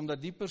 maar dis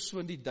omdat die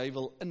persoon die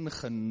duiwel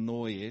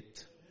ingenooi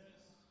het.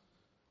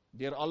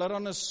 Deur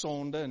allerhande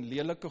sonde en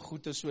lelike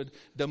goede, so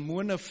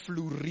demone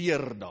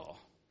floreer daar.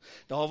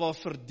 Daar waar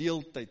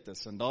verdeeldheid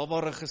is, en daar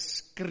waar 'n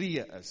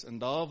geskree is, en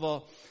daar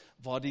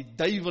waar die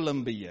duiwel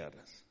in beheer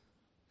is.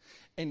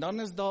 En dan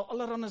is daar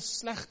allerhande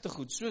slegte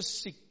goed,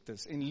 soos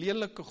siektes en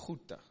lelike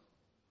goede.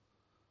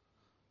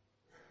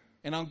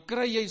 En dan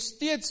kry jy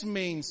steeds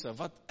mense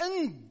wat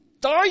in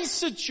daai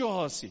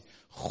situasie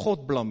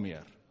God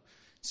blameer.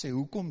 Sê,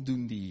 hoekom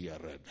doen die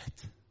Here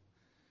dit?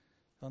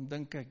 Dan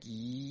dink ek,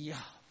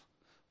 ja,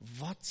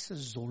 wat se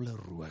zolle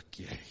rook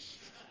jy?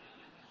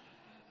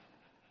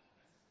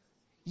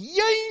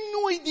 Jy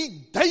nooi die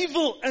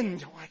duiwel in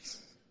jou huis.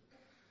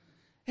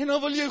 En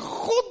dan wil jy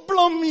God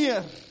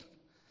blameer,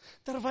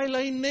 terwyl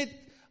hy net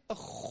 'n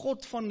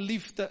God van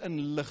liefde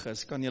en lig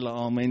is, kan julle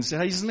amen sê.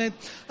 Hy's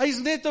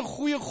net 'n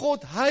goeie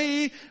God.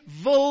 Hy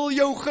wil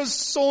jou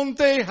gesond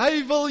hê,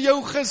 hy wil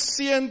jou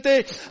geseënd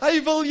hê,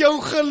 hy wil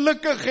jou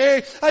gelukkig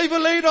hê, hy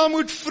wil hê daar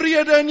moet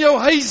vrede in jou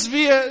huis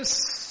wees.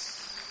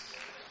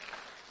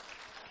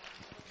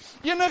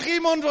 Enige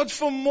iemand wat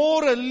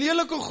vanmôre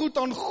lelike goed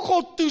aan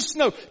God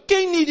toesnou,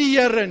 ken nie die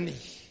Here nie.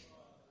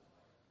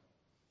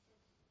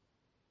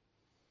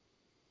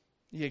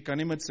 Jy kan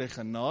nie met sy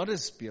genade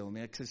speel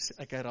nie.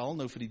 Ek herhaal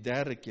nou vir die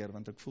 3de keer,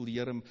 want ek voel die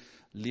Here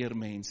leer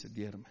mense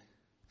deur my.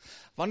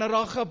 Wanneer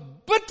daar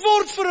gebid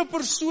word vir 'n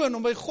persoon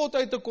om by God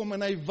uit te kom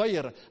en hy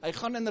weier, hy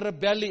gaan in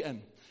rebellie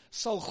in,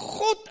 sal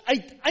God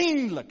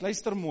uiteindelik,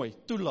 luister mooi,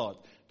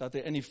 toelaat dat hy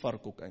in die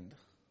varkhok eindig.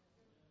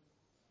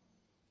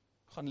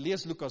 Gaan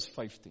lees Lukas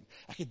 15.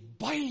 Ek het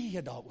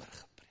baie daaroor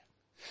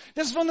gepreek.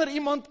 Dis wanneer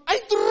iemand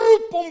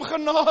uitroep om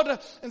genade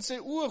en sê,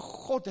 o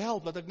God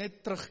help, dat ek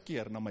net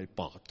terugkeer na my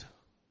pa toe.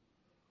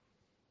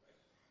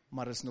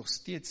 Maar is nog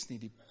steeds nie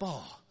die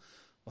pa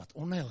wat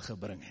onheil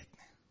gebring het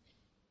nie.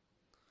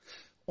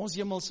 Ons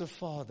hemelse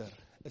Vader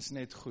is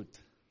net goed.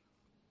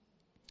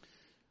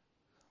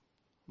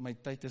 My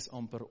tyd is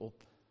amper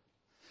op.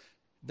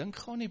 Dink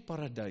gaan die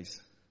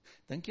paradys.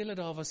 Dink julle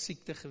daar was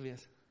siekte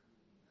gewees?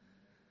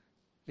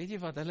 Weet jy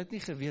wat, hulle het nie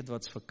geweet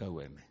wat's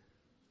verkoue nie.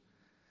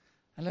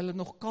 En hulle het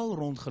nog kaal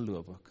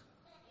rondgeloop ook.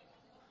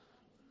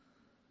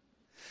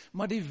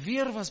 Maar die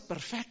weer was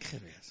perfek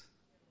gewees.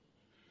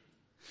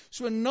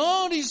 So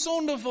na die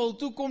sondeval,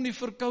 toe kom die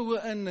verkoue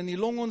in, en die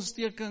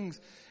longontstekings,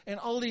 en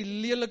al die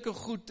lelike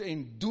goed,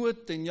 en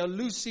dood, en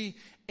jaloesie,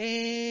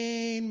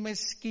 en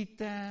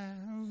muskiete.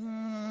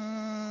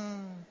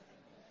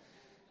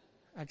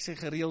 Ek sê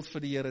gereeld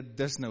vir die Here,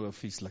 dis nou 'n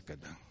vieslike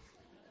ding.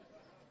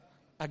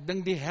 Ek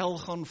dink die hel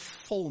gaan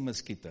vol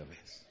muskiete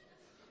wees.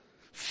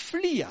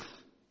 Vliee.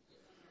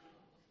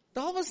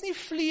 Daar was nie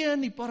vliee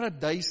in die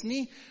paradys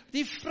nie.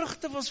 Die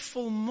vrugte was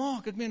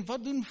volmaak. Ek meen,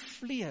 wat doen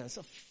vliee? Is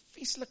 'n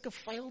vieslike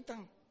vuil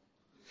ding.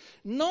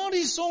 Na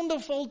die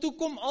sondeval, toe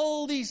kom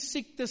al die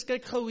siektes,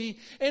 kyk gou hier,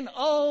 en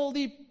al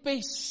die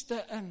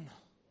peste in.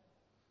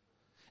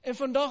 En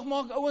vandag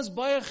maak ouens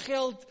baie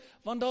geld,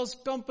 want daar's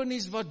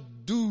companies wat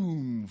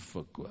doom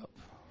verkoop.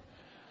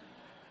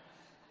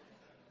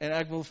 En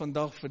ek wil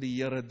vandag vir die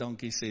Here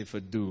dankie sê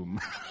vir doom.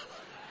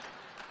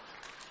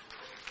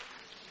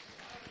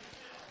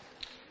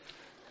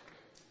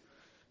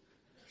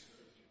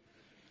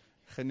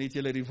 Geniet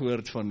julle die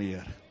woord van die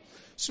Here.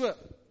 So,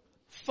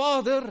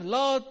 Vader,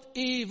 laat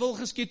u wil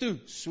geskied toe,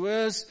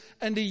 soos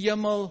in die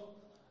hemel,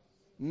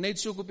 net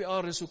so op die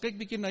aarde. So kyk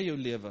bietjie na jou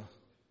lewe.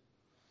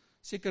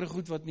 Sekere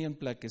goed wat nie in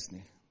plek is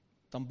nie.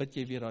 Dan bid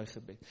jy weer daai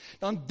gebed.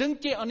 Dan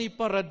dink jy aan die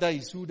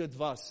paradys, hoe dit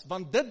was,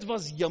 want dit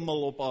was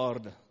hemel op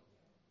aarde.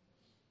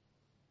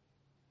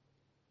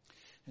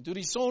 En toe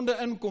die sonde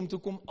inkom, toe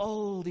kom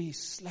al die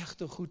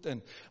slegte goed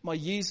in. Maar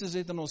Jesus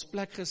het in ons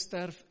plek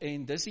gesterf,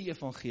 en dis die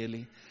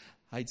evangelie.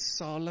 Hy het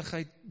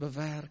saligheid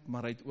bewerk,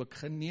 maar hy het ook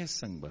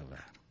genesing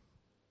bewerk.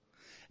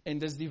 En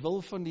dis die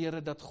wil van die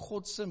Here, dat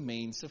God se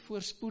mense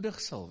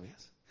voorspoedig sal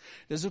wees.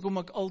 Dis hoekom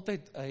ek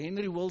altyd,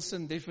 Henry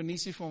Wilson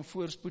definisie van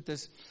voorspoed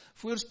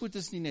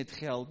is nie net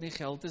geld nie,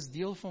 geld is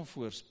deel van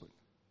voorspoed.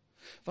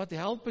 Wat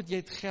help het, jy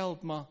het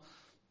geld,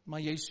 maar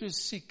jy is so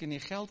siek, en die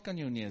geld kan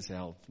jou nie eens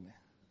help nie.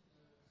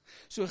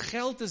 So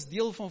geld is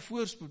deel van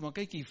voorspoed, maar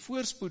kyk hier,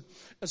 voorspoed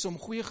is om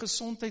goeie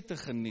gesondheid te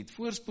geniet,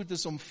 voorspoed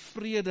is om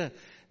vrede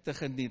te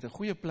geniet, 'n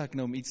goeie plek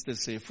nou om iets te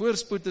sê,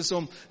 voorspoed is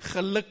om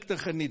geluk te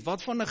geniet,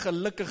 wat van 'n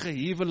gelukkige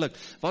huwelik,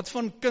 wat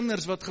van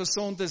kinders wat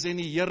gesond is en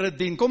die Here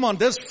dien, kom aan,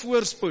 dis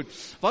voorspoed,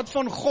 wat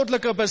van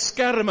goddelike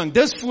beskerming,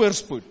 dis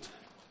voorspoed.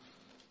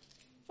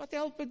 Wat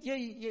help het,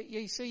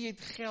 jy sê jy het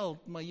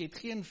geld, maar jy het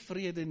geen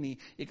vrede nie,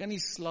 jy kan nie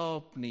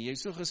slaap nie, jy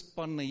is so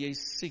gespanne, jy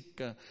is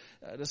siek,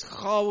 dis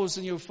chaos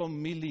in jou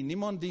familie,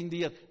 niemand dien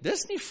die Here,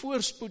 dis nie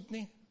voorspoed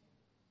nie.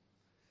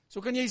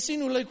 So kan jy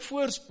sien hoe lyk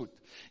voorspoed.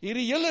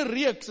 Hierdie hele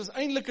reeks is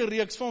eintlik 'n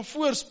reeks van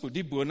voorspoed,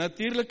 die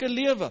bonatuurlike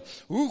lewe,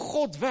 hoe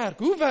God werk,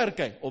 hoe werk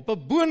hy? Op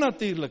 'n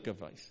bonatuurlike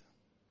wyse.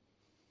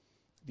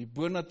 Die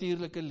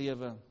bonatuurlike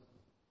lewe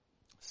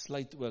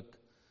sluit ook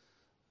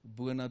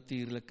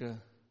bonatuurlike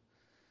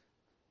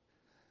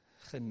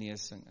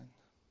genesing in.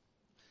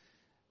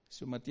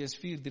 So Matteus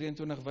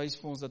 4:23 wys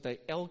vir ons dat hy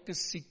elke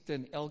siekte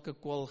en elke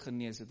kwaal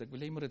genees het. Ek wil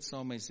hê moet dit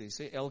saam met my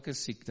sê elke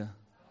siekte,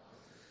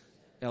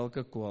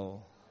 elke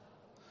kwaal.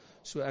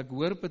 So ek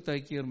hoor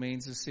partykeer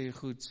mense sê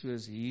goed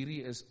soos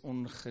hierdie is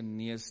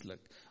ongeneeslik.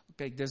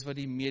 Kyk, dis wat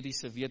die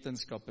mediese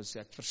wetenskappe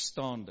sê, ek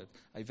verstaan dit.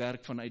 Hy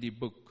werk vanuit die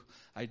boek.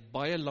 Hy het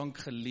baie lank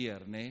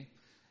geleer, nê?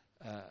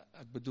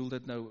 Ek bedoel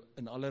dit nou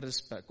in alle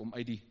respek om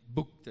uit die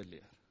boek te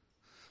leer.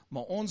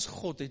 Maar ons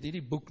God het nie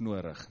die boek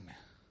nodig nie.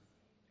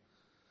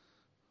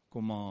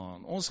 Kom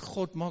aan, ons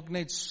God maak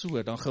net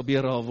so, dan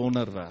gebeur daar 'n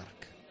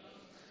wonderwerk.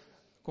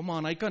 Kom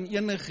aan, hy kan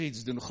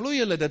enigiets doen. Glo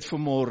julle dit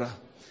vanmôre?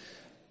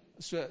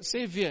 So,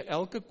 sê weer,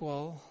 elke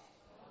kwaal,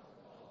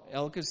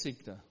 elke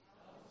siekte.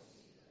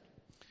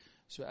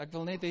 So, ek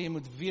wil net hê jy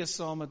moet wees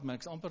saam met my,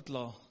 ek is amper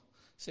klaar.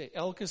 Sê,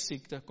 elke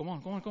siekte, kom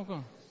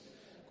aan.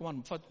 Kom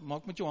aan,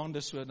 maak met jou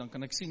hande so, dan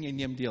kan ek sien jy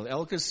neem deel.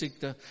 Elke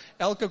siekte,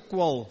 elke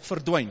kwal,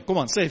 verdwyn. Kom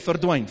aan, sê,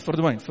 verdwyn.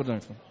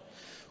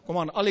 Kom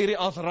aan, al hierdie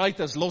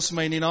arthritis, los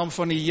my in die naam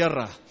van die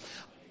Here.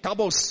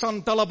 Kabo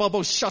santala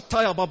babo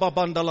shataya baba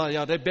bandala,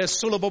 ja, de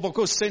besolo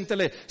boboko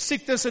sentele,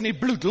 siektes in die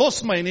bloed,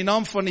 los my in die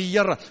naam van die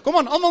Here. Kom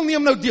aan, almal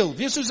neem nou deel,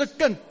 wees soos 'n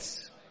kind.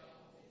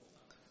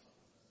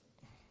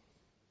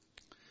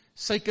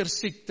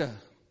 Suikersiekte,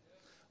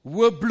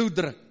 hoë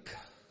bloeddruk,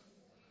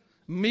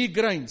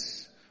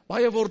 migraines,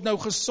 baie word nou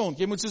gesond,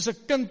 jy moet soos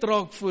 'n kind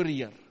raak voor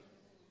die Here.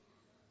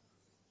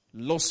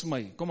 Los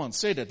my, kom aan,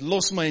 sê dit,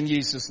 los my in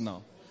Jesus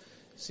naam.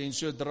 Sê,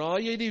 sodra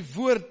jy die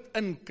woord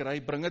inkry,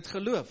 bring dit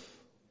geloof.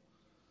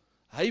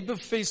 Hy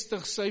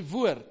bevestig sy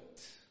woord.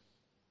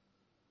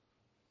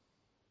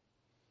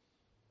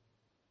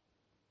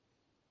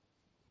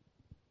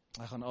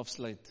 Ek gaan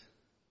afsluit.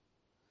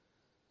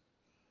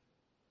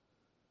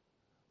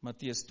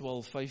 Matteus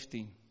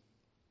 12:15.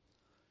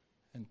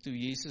 En toe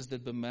Jesus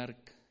dit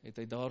bemerk, het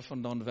hy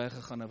daarvandaan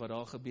weggegaan en wat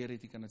daar gebeur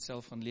het, jy kan dit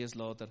self gaan lees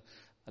later.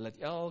 Hulle het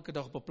elke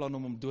dag beplan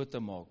om hom dood te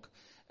maak.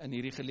 In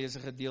hierdie geleesde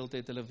gedeelte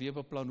het hulle weer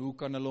beplan, hoe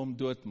kan hulle hom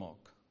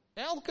doodmaak?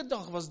 Elke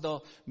dag was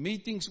daar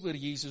meetings oor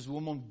Jesus, hoe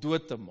om hom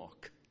dood te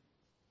maak.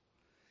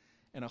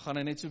 En dan gaan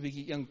hy net so 'n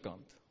bietjie een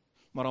kant.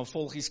 Maar dan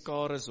volg die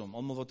skares hom,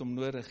 almal wat hom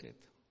nodig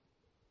het.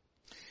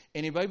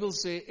 En die Bybel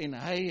sê, en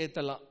hy het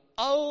hulle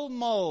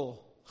almal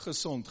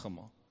gesond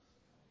gemaak.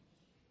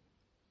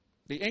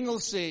 Die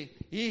Engels sê,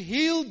 he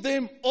healed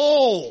them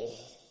all.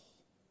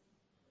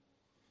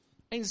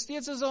 En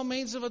steeds is daar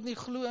mense wat nie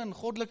glo in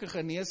goddelike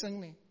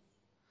genesing nie.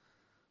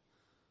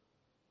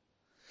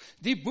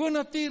 Die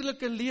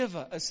bonatuurlike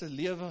lewe is 'n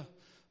lewe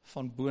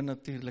van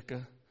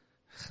bonatuurlike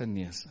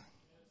genesing.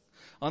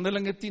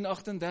 Handelinge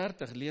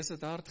 10:38, lees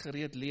dit hard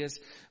gereed, lees,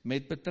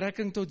 met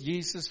betrekking tot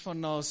Jesus van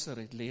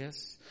Nasaret,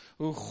 lees,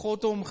 hoe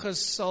God hom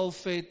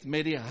gesalf het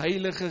met die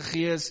Heilige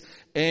Gees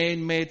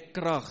en met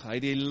krag. Hy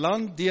het die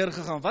land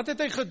deurgegaan. Wat het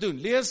hy gedoen?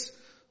 Lees,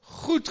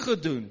 goed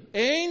gedoen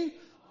en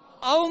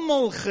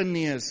almal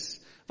genees,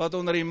 wat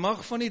onder die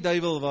mag van die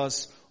duiwel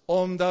was,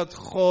 omdat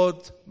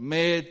God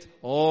met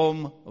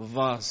hom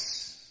was.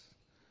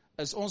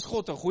 Is ons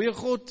God 'n goeie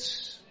God?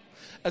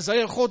 Is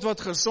hy 'n God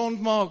wat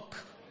gesond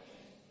maak?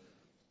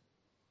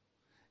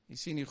 Jy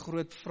sien die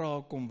groot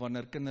vraag kom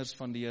wanneer kinders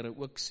van die Here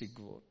ook siek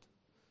word.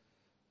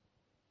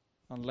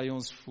 Dan lei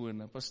ons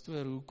fone,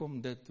 pastoor,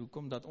 hoekom dit,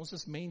 hoekom dat? Ons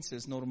is mense,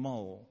 is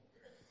normaal.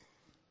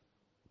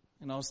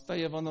 En daar's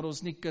tye wanneer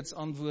ons nie kits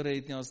antwoorde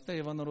het nie, daar's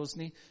tye wanneer ons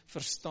nie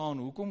verstaan,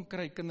 hoekom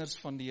kry kinders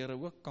van die Here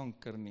ook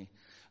kanker nie?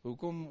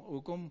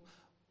 Hoekom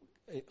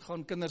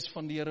gaan kinders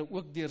van die Here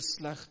ook deur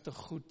slegte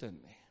goede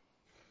nie?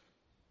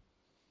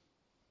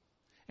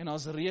 En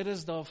daar's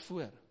redes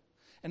daarvoor.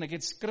 En ek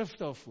het skrif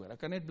daarvoor. Ek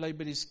kan net bly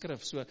by die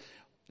skrif. So,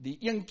 die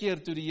een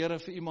keer toe die Here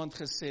vir iemand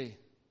gesê,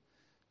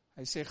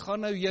 hy sê,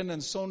 gaan nou heen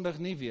en sondig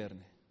nie weer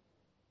nie.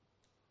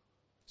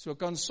 So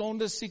kan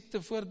sonde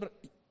siekte voortbring,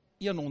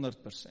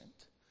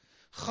 100%.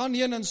 Gaan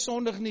heen en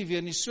sondig nie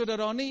weer nie, sodat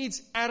daar nie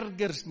iets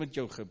ergers met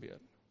jou gebeur.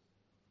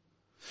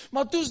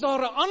 Maar toe's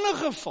daar 'n ander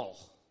geval.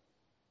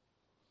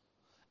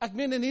 Ek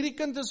meen, en hierdie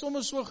kind is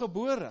sommer so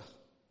gebore,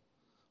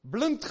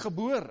 blind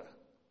gebore.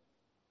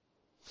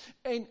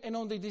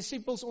 En die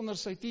disciples onder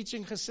sy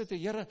teaching gesit,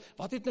 Here,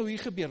 wat het nou hier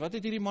gebeur? Wat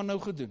het hierdie man nou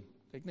gedoen?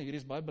 Kyk nou, hier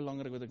is baie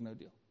belangrik wat ek nou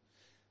deel.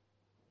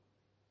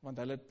 Want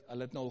hulle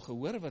het nou al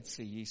gehoor wat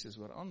sê Jesus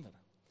oor ander.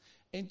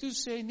 En toe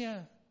sê hy,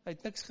 nee, hy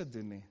het niks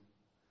gedoen nie.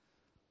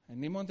 En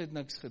niemand het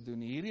niks gedoen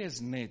nie. Hierdie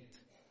is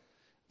net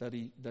dat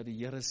die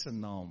Here se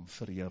naam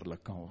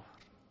verheerlik kan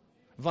word.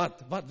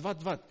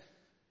 Wat?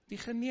 Die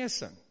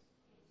genesing.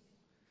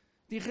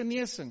 Die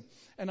genesing.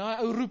 En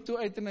daai ou roep toe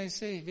uit en hy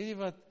sê, weet jy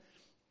wat?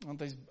 Want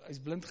hy's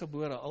blind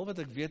gebore. Al wat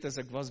ek weet is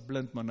ek was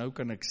blind, maar nou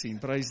kan ek sien.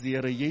 Prys die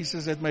Here,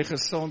 Jesus het my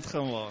gesond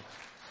gemaak.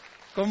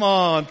 Kom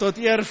aan, tot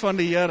eer van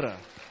die Here.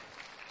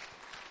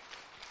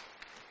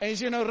 En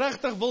as jy nou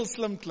regtig wil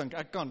slim klink,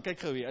 ek kan, kyk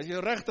gou hier, as jy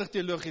regtig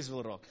teologies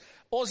wil raak.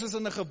 Ons is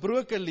in 'n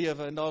gebroke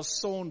lewe en daar's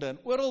sonde, en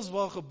oral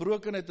waar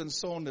gebrokenheid en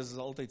sonde is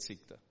altyd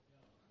siekte.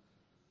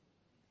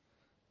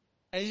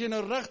 En as jy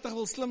nou regtig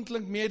wil slim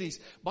klink medies,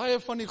 baie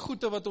van die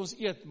goede wat ons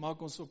eet,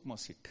 maak ons ook maar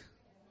siek.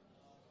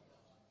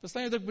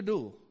 Verstaan jy wat ek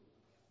bedoel?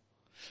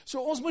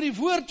 So ons moet die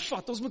woord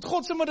vat, ons moet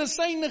God se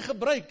medisyne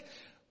gebruik.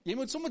 Jy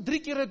moet sommer 3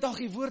 keer 'n dag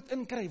die woord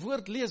inkry,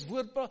 woord lees,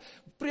 woord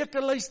preke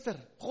luister.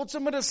 God se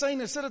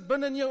medisyne, sit dit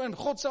binne in jou in,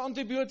 God se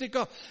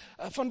antibiotika.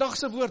 Vandag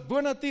se woord,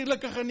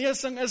 bonatuurlike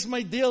genesing is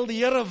my deel,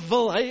 die Here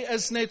wil, hy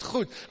is net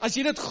goed. As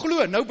jy dit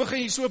glo, nou begin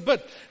jy so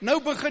bid.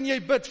 Nou begin jy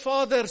bid,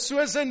 Vader,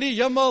 soos in die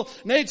hemel,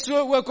 net so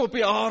ook op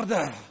die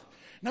aarde.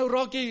 Nou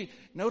raak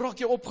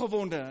jy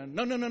opgewonde.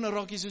 Nou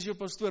raak jy soos jou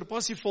pastoor,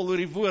 passievol oor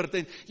die woord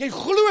en jy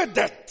glo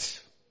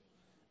dit.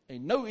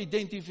 En nou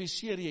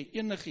identifiseer jy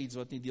enigiets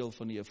wat nie deel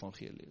van die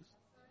evangelie is.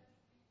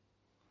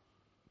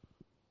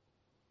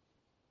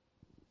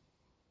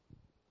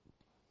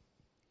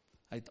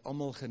 Hy het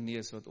almal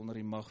genees wat onder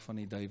die mag van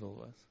die duiwel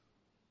was.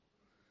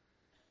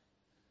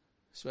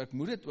 So ek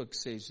moet dit ook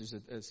sê soos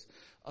dit is.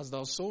 As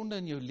daar sonde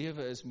in jou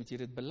lewe is, moet jy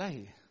dit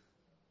bely.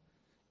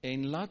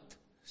 en laat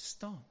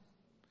staan.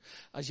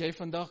 As jy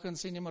vandag kan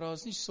sê, nee, maar daar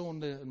is nie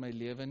sonde in my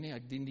lewe nie,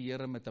 ek dien die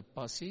Here met 'n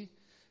passie,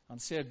 dan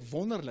sê ek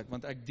wonderlik,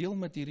 want ek deel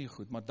met hierdie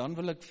goed, maar dan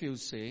wil ek vir jou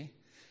sê,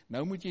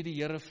 nou moet jy die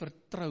Here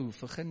vertrou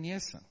vir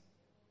genesing.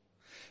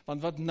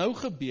 Want wat nou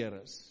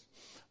gebeur is,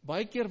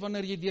 baie keer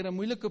wanneer jy deur 'n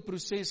moeilike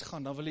proses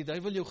gaan, dan wil die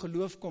duiwel jou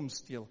geloof kom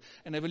steel,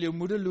 en hy wil jou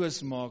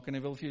moedeloos maak, en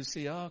hy wil vir jou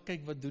sê, ja,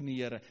 kyk wat doen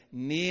die Here.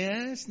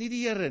 Nee, is nie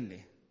die Here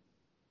nie.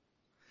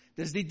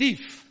 Dis die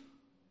dief.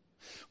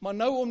 Maar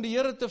nou om die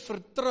Here te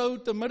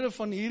vertrou te midde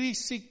van hierdie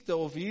siekte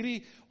of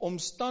hierdie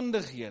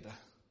omstandighede.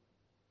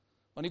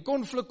 Want die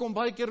konflik kom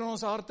baie keer in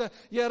ons harte,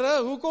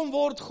 Here, hoekom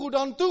word goed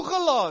dan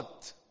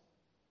toegelaat?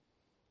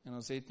 En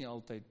ons het nie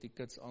altyd die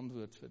kits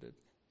antwoord vir dit.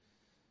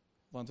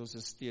 Want ons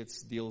is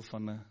steeds deel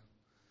van 'n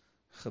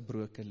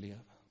gebroke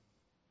lewe.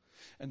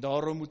 En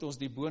daarom moet ons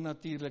die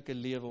bonatuurlike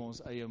lewe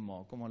ons eie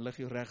maak. Kom aan, lig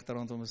jou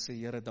regterhand om te sê,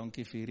 Here,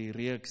 dankie vir hierdie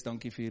reeks,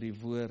 dankie vir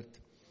hierdie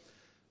woord.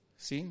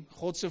 Sien,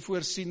 God se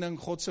voorsiening,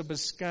 God se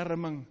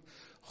beskerming,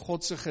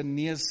 God se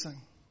genesing.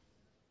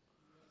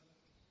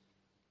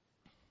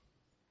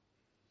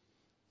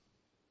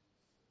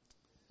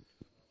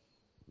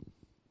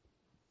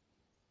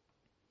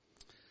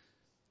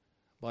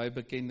 Baie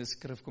bekende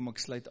skrif, kom ek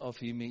sluit af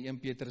hiermee, 1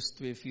 Petrus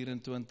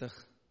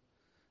 2:24.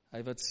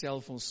 Hy wat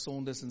self ons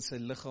sondes in sy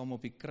liggaam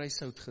op die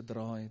kruishout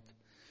gedra het,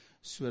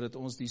 sodat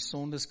ons die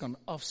sondes kan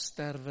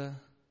afsterwe,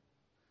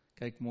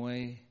 kyk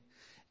mooi,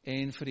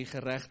 en vir die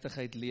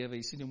geregtigheid lewe.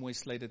 Jy sien hoe mooi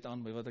sluit dit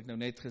aan by wat ek nou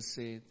net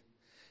gesê het.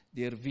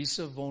 Deur wie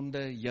se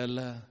wonde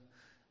julle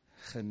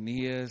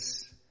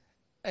genees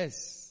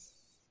is.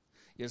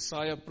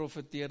 Jesaja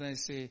profeteer en hy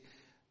sê,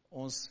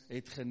 ons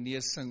het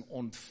genesing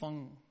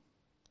ontvang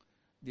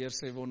deur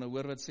sy wonde.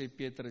 Hoor wat sê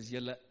Petrus,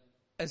 julle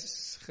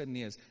is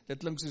genees. Dit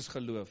klink soos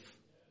geloof.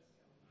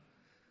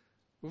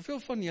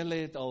 Hoeveel van julle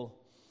het al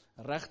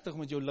regtig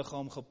met jou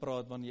liggaam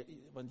gepraat,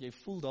 want jy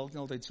voel dalk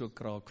nie altyd so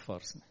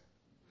kraakvars nie.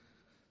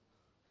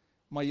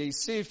 Maar jy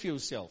sê vir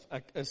jouself,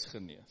 ek is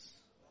genees.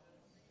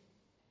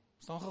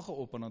 Staan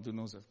gou op en dan doen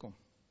ons dit, kom.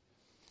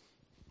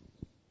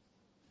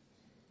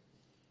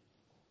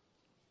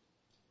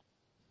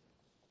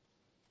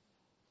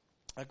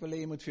 Ek wil hê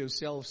jy moet vir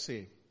jouself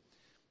sê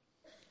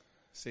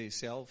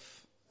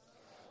self,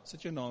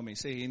 sit jou naam hier,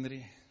 sê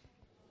Henry.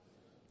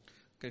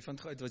 Ok,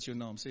 vind uit wat jou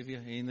naam, sê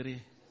weer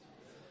Henry.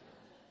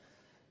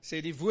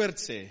 Sê die woord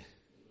sê,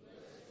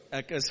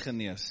 ek is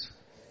genees.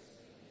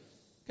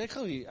 Kyk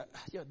gou hier,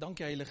 ja,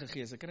 dankie Heilige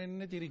Gees, ek kry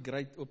net hierdie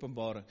great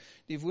openbaring.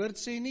 Die woord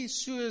sê nie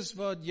soos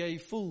wat jy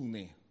voel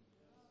nie.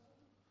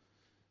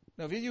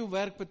 Nou weet jy hoe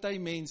werk party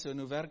mense, en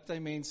hoe werk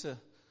party mense,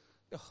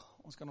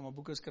 ons kan nog maar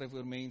boeke skryf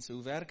oor mense,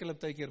 hoe werk hulle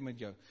baie keer met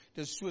jou?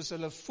 Dis soos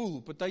hulle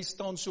voel, party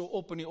staan so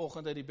op in die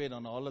oggend uit die bed,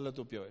 dan haal hulle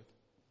dit op jou uit.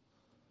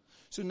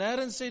 So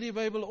nêrens sê die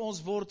Bybel,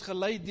 ons word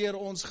gelei deur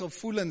ons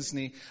gevoelens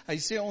nie, hy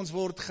sê ons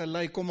word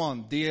gelei, kom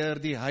aan, deur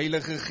die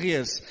Heilige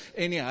Gees,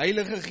 en die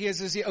Heilige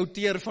Gees is die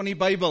outeur van die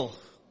Bybel.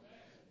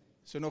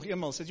 So nog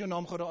eenmaal, sit jou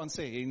naam gou daar aan,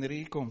 sê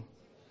Henry, kom.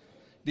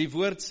 Die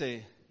woord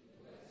sê,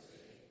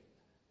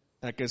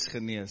 ek is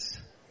genees.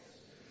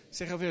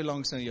 Sê gou vir jou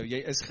langs aan jou, jy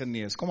is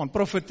genees. Kom aan,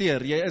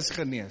 profeteer, jy is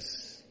genees.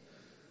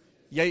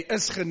 Jy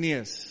is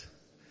genees.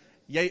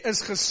 Jy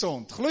is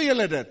gesond. Glo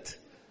julle dit?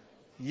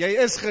 Jy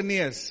is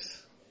genees.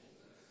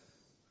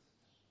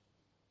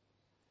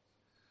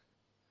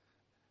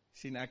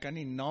 Sien, ek kan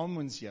nie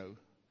namens jou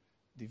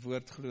die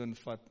woord glo en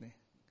vat nie.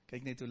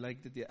 Kyk net hoe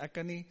lyk dit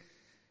hier.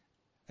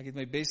 Ek het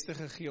my beste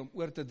gegee om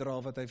oor te dra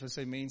wat hy vir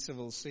sy mense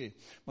wil sê.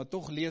 Maar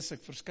tog lees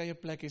ek verskeie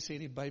plekke sê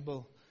die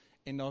Bybel,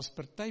 en daar's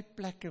party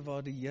plekke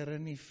waar die Here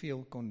nie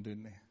veel kon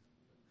doen nie.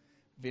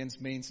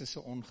 Weens mense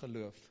se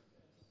ongeloof.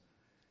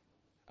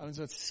 Ouens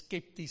wat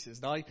skepties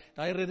is,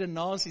 daai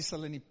redenasie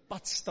sal in die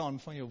pad staan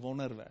van jou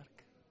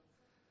wonderwerk.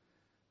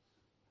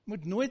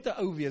 Moet nooit 'n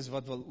ou wees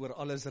wat wil oor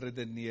alles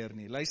redeneer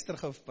nie. Luister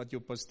gou wat jou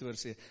pastoor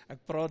sê.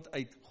 Ek praat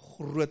uit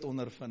groot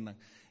ondervinding.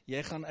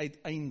 Jy gaan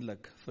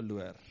uiteindelik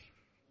verloor.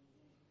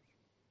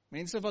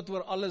 Mense wat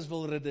oor alles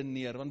wil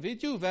redeneer, want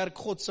weet jy hoe werk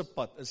God se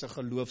pad? Is 'n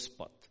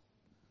geloofspad.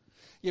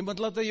 Jy moet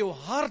laat jou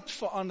hart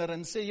verander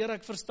en sê, Here,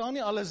 ek verstaan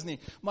nie alles nie,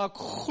 maar ek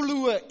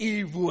glo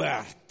u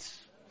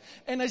woord.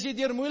 En as jy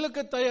deur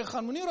moeilike tye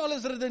gaan, moenie oor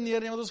alles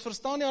redeneer nie, want ons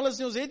verstaan nie alles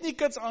nie, ons het nie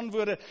kits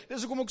antwoorde.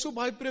 Dis hoekom ek so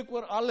baie preek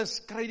oor alles,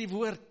 kry die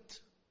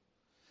woord.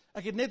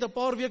 Ek het net 'n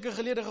paar weke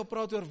gelede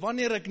gepraat oor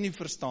wanneer ek nie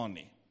verstaan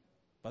nie.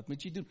 Wat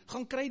moet jy doen?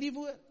 Gaan kry die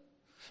woord.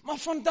 Maar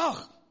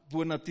vandag,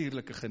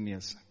 bonatuurlike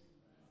genesing.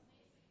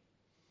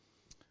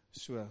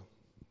 So,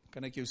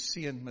 kan ek jou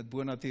seën met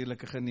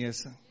bonatuurlike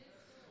genesing?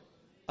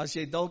 As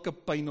jy dalk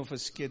 'n pyn of 'n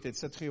skeet het,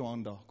 sit jou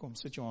hand daar. Kom,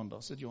 sit jou hand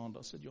daar, sit jou hand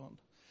daar, sit jou hand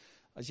daar.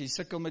 As jy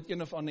sukkel met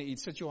een of ander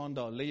iets, sit jou hand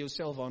daar, lê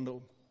jouself hande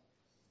op.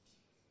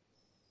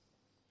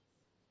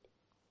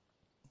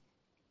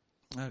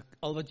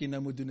 Al wat jy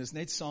nou moet doen is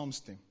net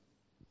saamstem.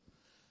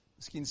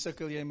 Miskien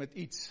sukkel jy met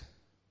iets.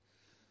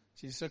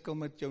 As jy sukkel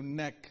met jou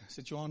nek,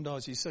 sit jou hand daar.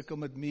 As jy sukkel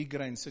met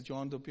migraine, sit jou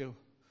hand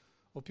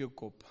op jou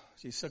kop.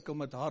 As jy sukkel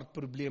met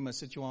hartprobleme,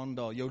 sit jou hand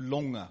daar, jou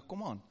longe.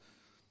 Kom aan.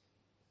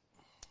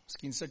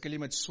 Miskien sukkel jy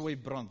met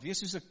soeibrand, wees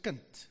soos 'n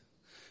kind.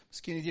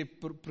 Miskien het jy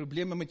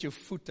probleme met jou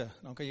voete,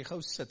 dan kan jy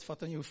gou sit,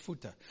 vat aan jou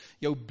voete,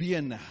 jou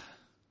bene.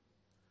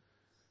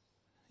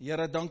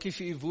 Here, dankie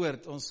vir u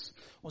woord,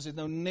 ons het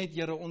nou net,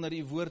 Here, onder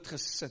u woord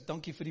gesit,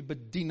 dankie vir die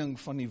bediening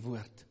van u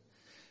woord.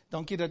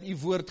 Dankie dat u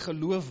woord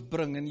geloof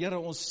bring, en Here,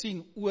 ons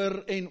sien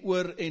oor en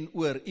oor en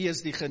oor, u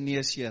is die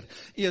geneesheer,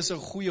 u is 'n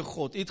goeie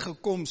God, u het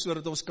gekom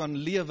sodat ons kan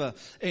lewe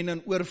en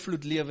in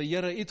oorvloed lewe.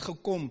 Here, u het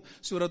gekom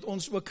sodat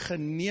ons ook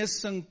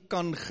genesing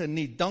kan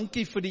geniet.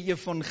 Dankie vir die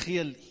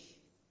evangelie.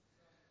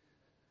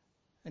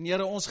 En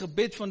Here, ons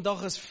gebed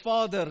vandag is,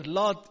 Vader,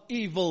 laat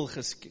u wil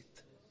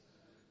geskied.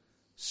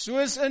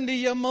 Soos in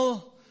die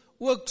hemel,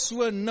 ook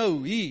so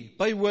nou hier,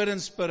 by Word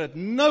and Spirit,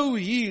 nou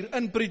hier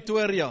in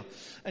Pretoria.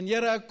 En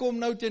Here, ek kom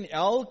nou teen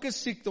elke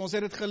siekte, ons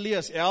het dit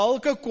gelees,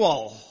 elke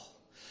kwaal.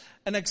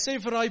 En ek sê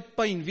vir daai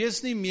pyn,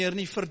 wees nie meer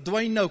nie,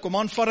 verdwyn nou, kom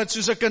aan, vat dit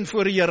soos 'n kind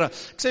voor die Here.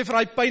 Ek sê vir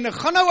daai pyn,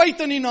 gaan nou uit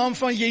in die naam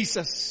van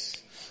Jesus.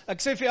 Ek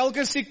sê vir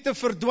elke siekte,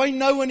 verdwyn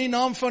nou in die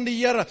naam van die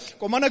Here.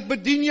 Kom aan, ek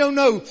bedien jou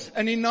nou.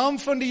 In die naam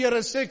van die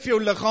Here sê ek vir jou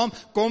liggaam,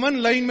 kom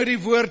in lyn met die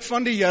woord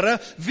van die Here.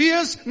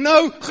 Wees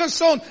nou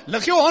gesond.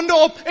 Lig jou hande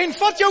op en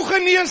vat jou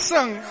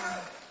genesing.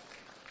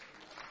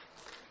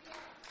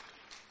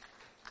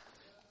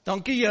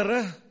 Dankie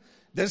Here,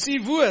 dis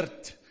u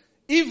woord.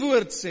 U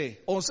woord sê,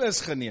 ons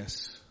is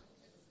genees.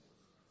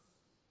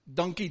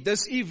 Dankie,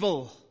 dis u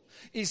wil.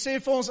 U sê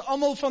vir ons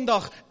almal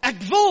vandag,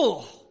 ek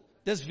wil.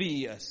 Dis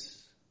wie u is.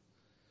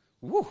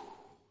 Woe,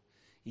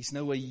 hier's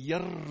nou 'n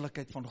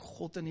heerlikheid van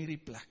God in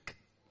hierdie plek.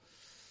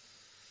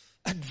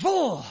 Ek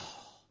wil,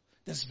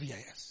 dis wie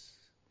hy is.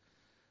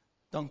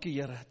 Dankie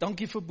Here,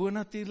 dankie vir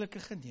bonatuurlike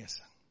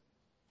genesing.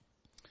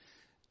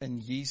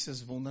 In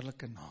Jesus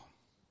wonderlike naam.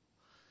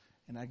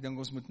 En ek dink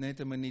ons moet net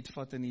 'n minuut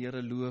vat en die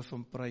Here loof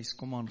en prys.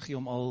 Kom aan, gee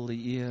hom al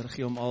die eer,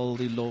 gee hom al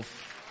die lof.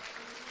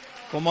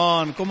 Kom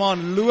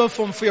aan, loof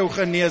hom vir jou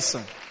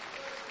genesing.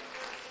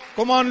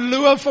 Kom aan,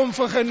 loof hom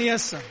vir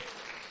genesing.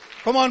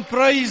 Kom aan,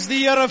 prys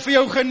die Here vir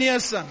jou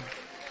genesing.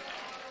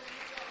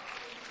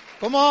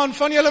 Kom aan,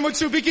 van julle moet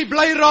so 'n bietjie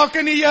bly raak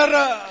in die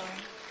Here.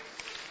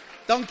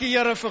 Dankie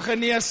Here vir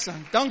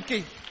genesing.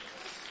 Dankie.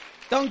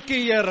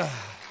 Dankie Here.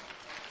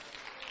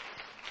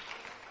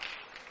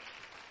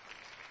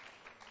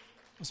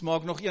 Ons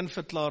maak nog een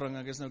verklaring,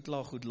 ek is nou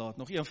klaar goed laat.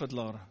 Nog een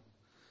verklaring.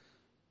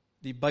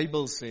 Die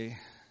Bybel sê,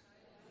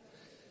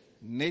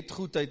 net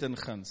goedheid en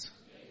guns.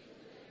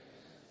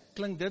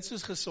 Klink dit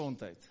soos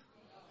gesondheid?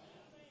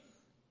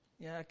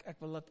 Ja, ek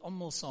wil laat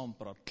almal saam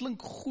praat.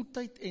 Klink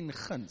goedheid en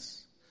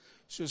guns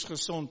soos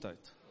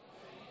gesondheid.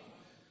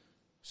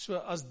 So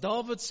as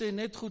Dawid sê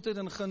net goedheid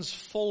en guns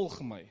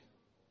volg my.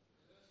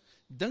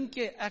 Dink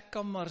jy ek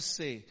kan maar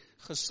sê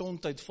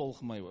gesondheid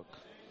volg my ook?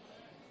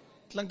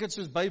 Klink dit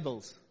soos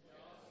Bybels?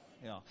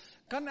 Ja.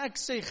 Kan ek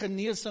sê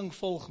genesing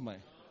volg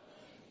my?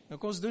 Nou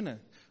kom ons doen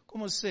dit.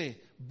 Kom ons sê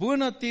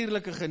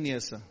bonatuurlike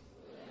genesing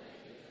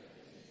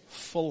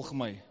volg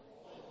my.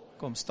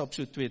 Kom, stap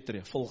so 2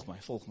 tree. Volg my.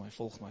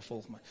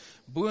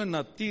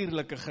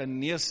 Bonatuurlike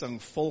genesing,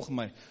 volg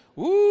my.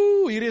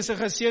 Hier is 'n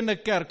geseënde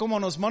kerk. Kom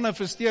aan, ons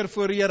manifesteer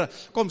voor die Here.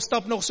 Kom,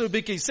 stap nog so 'n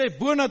bietjie. Sê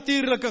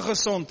bonatuurlike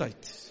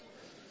gesondheid.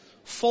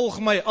 Volg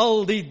my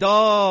al die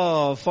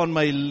dae van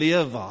my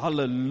lewe.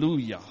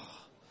 Halleluja.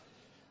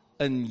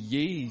 In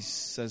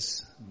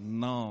Jesus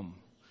naam.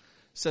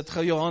 Sit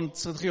gou jou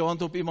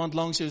hand op iemand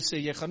langs jou, sê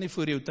jy gaan nie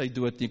voor jou tyd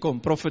dood nie. Kom,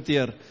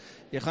 profeteer.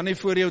 Jy gaan nie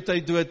voor jou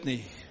tyd dood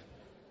nie.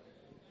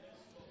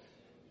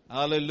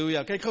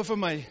 Halleluja, kyk gou vir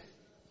my.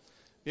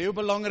 Hoe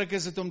belangrik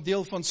is dit om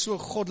deel van so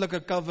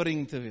goddelike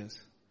covering te wees?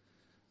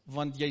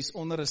 Want jy's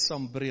onder 'n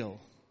sambreel.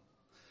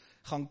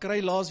 Gaan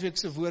kry laasweek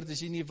se woord as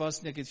jy nie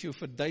was nie, ek het vir jou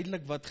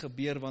verduidelik wat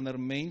gebeur wanneer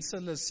mense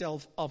hulle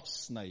self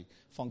afsny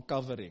van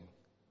covering.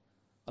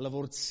 Hulle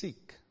word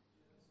siek.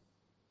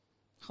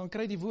 Gaan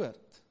kry die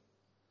woord.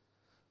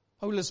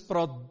 Paulus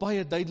praat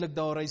baie duidelik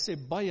daar, hy sê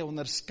baie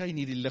onderskei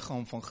nie die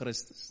liggaam van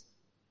Christus.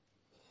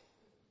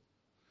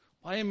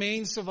 Baie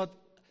mense wat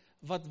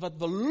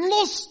wil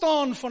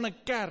losstaan van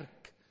 'n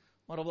kerk,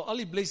 maar wil al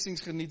die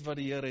blessings geniet wat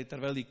die Here het,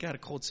 terwyl die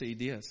kerk God se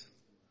idee is.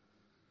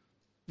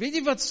 Weet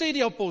jy wat sê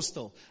die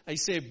apostel? Hy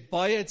sê,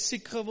 baie het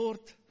siek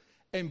geword,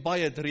 en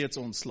baie het reeds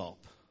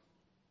ontslaap.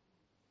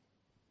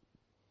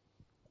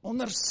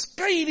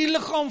 Onderskei die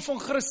liggaam van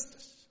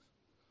Christus.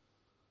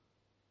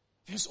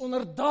 Wees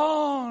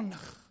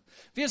onderdanig.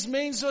 Wees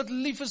mense wat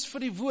lief is vir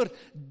die woord.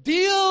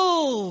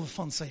 Deel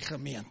van sy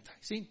gemeente.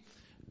 Sien?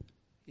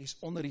 Jy is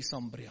onder die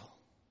sambreel.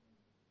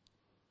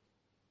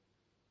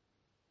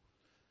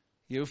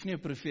 Jy hoef nie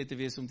 'n profeet te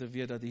wees om te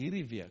weet dat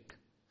hierdie week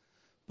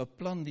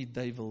beplan die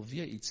duiwel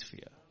weer iets vir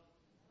jou.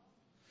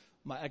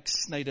 Maar ek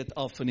sny dit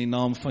af in die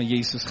naam van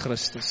Jesus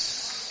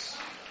Christus.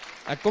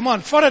 Kom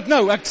aan, vat dit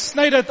nou, ek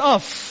sny dit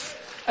af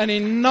in die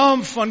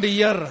naam van die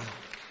Here.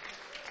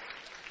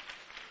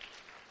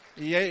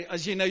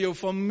 As jy nou jou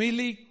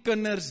familie,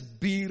 kinders,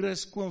 bure,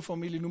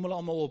 skoonfamilie, noem hulle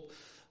almal op,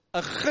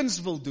 'n guns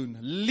wil doen,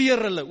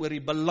 leer hulle oor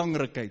die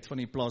belangrikheid van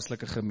die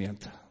plaaslike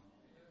gemeente.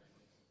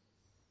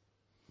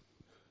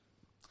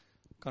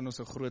 kan ons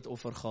 'n groot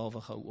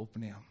offergawe gou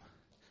opneem.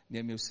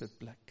 Neem jou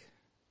sitplek.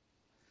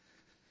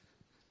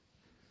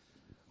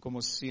 Kom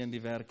ons seën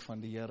die werk van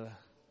die Here.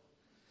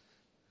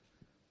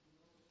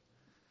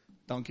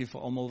 Dankie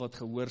vir almal wat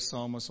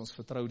gehoorsaam is. Ons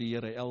vertrou die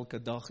Here elke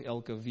dag,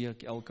 elke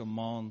week, elke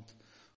maand.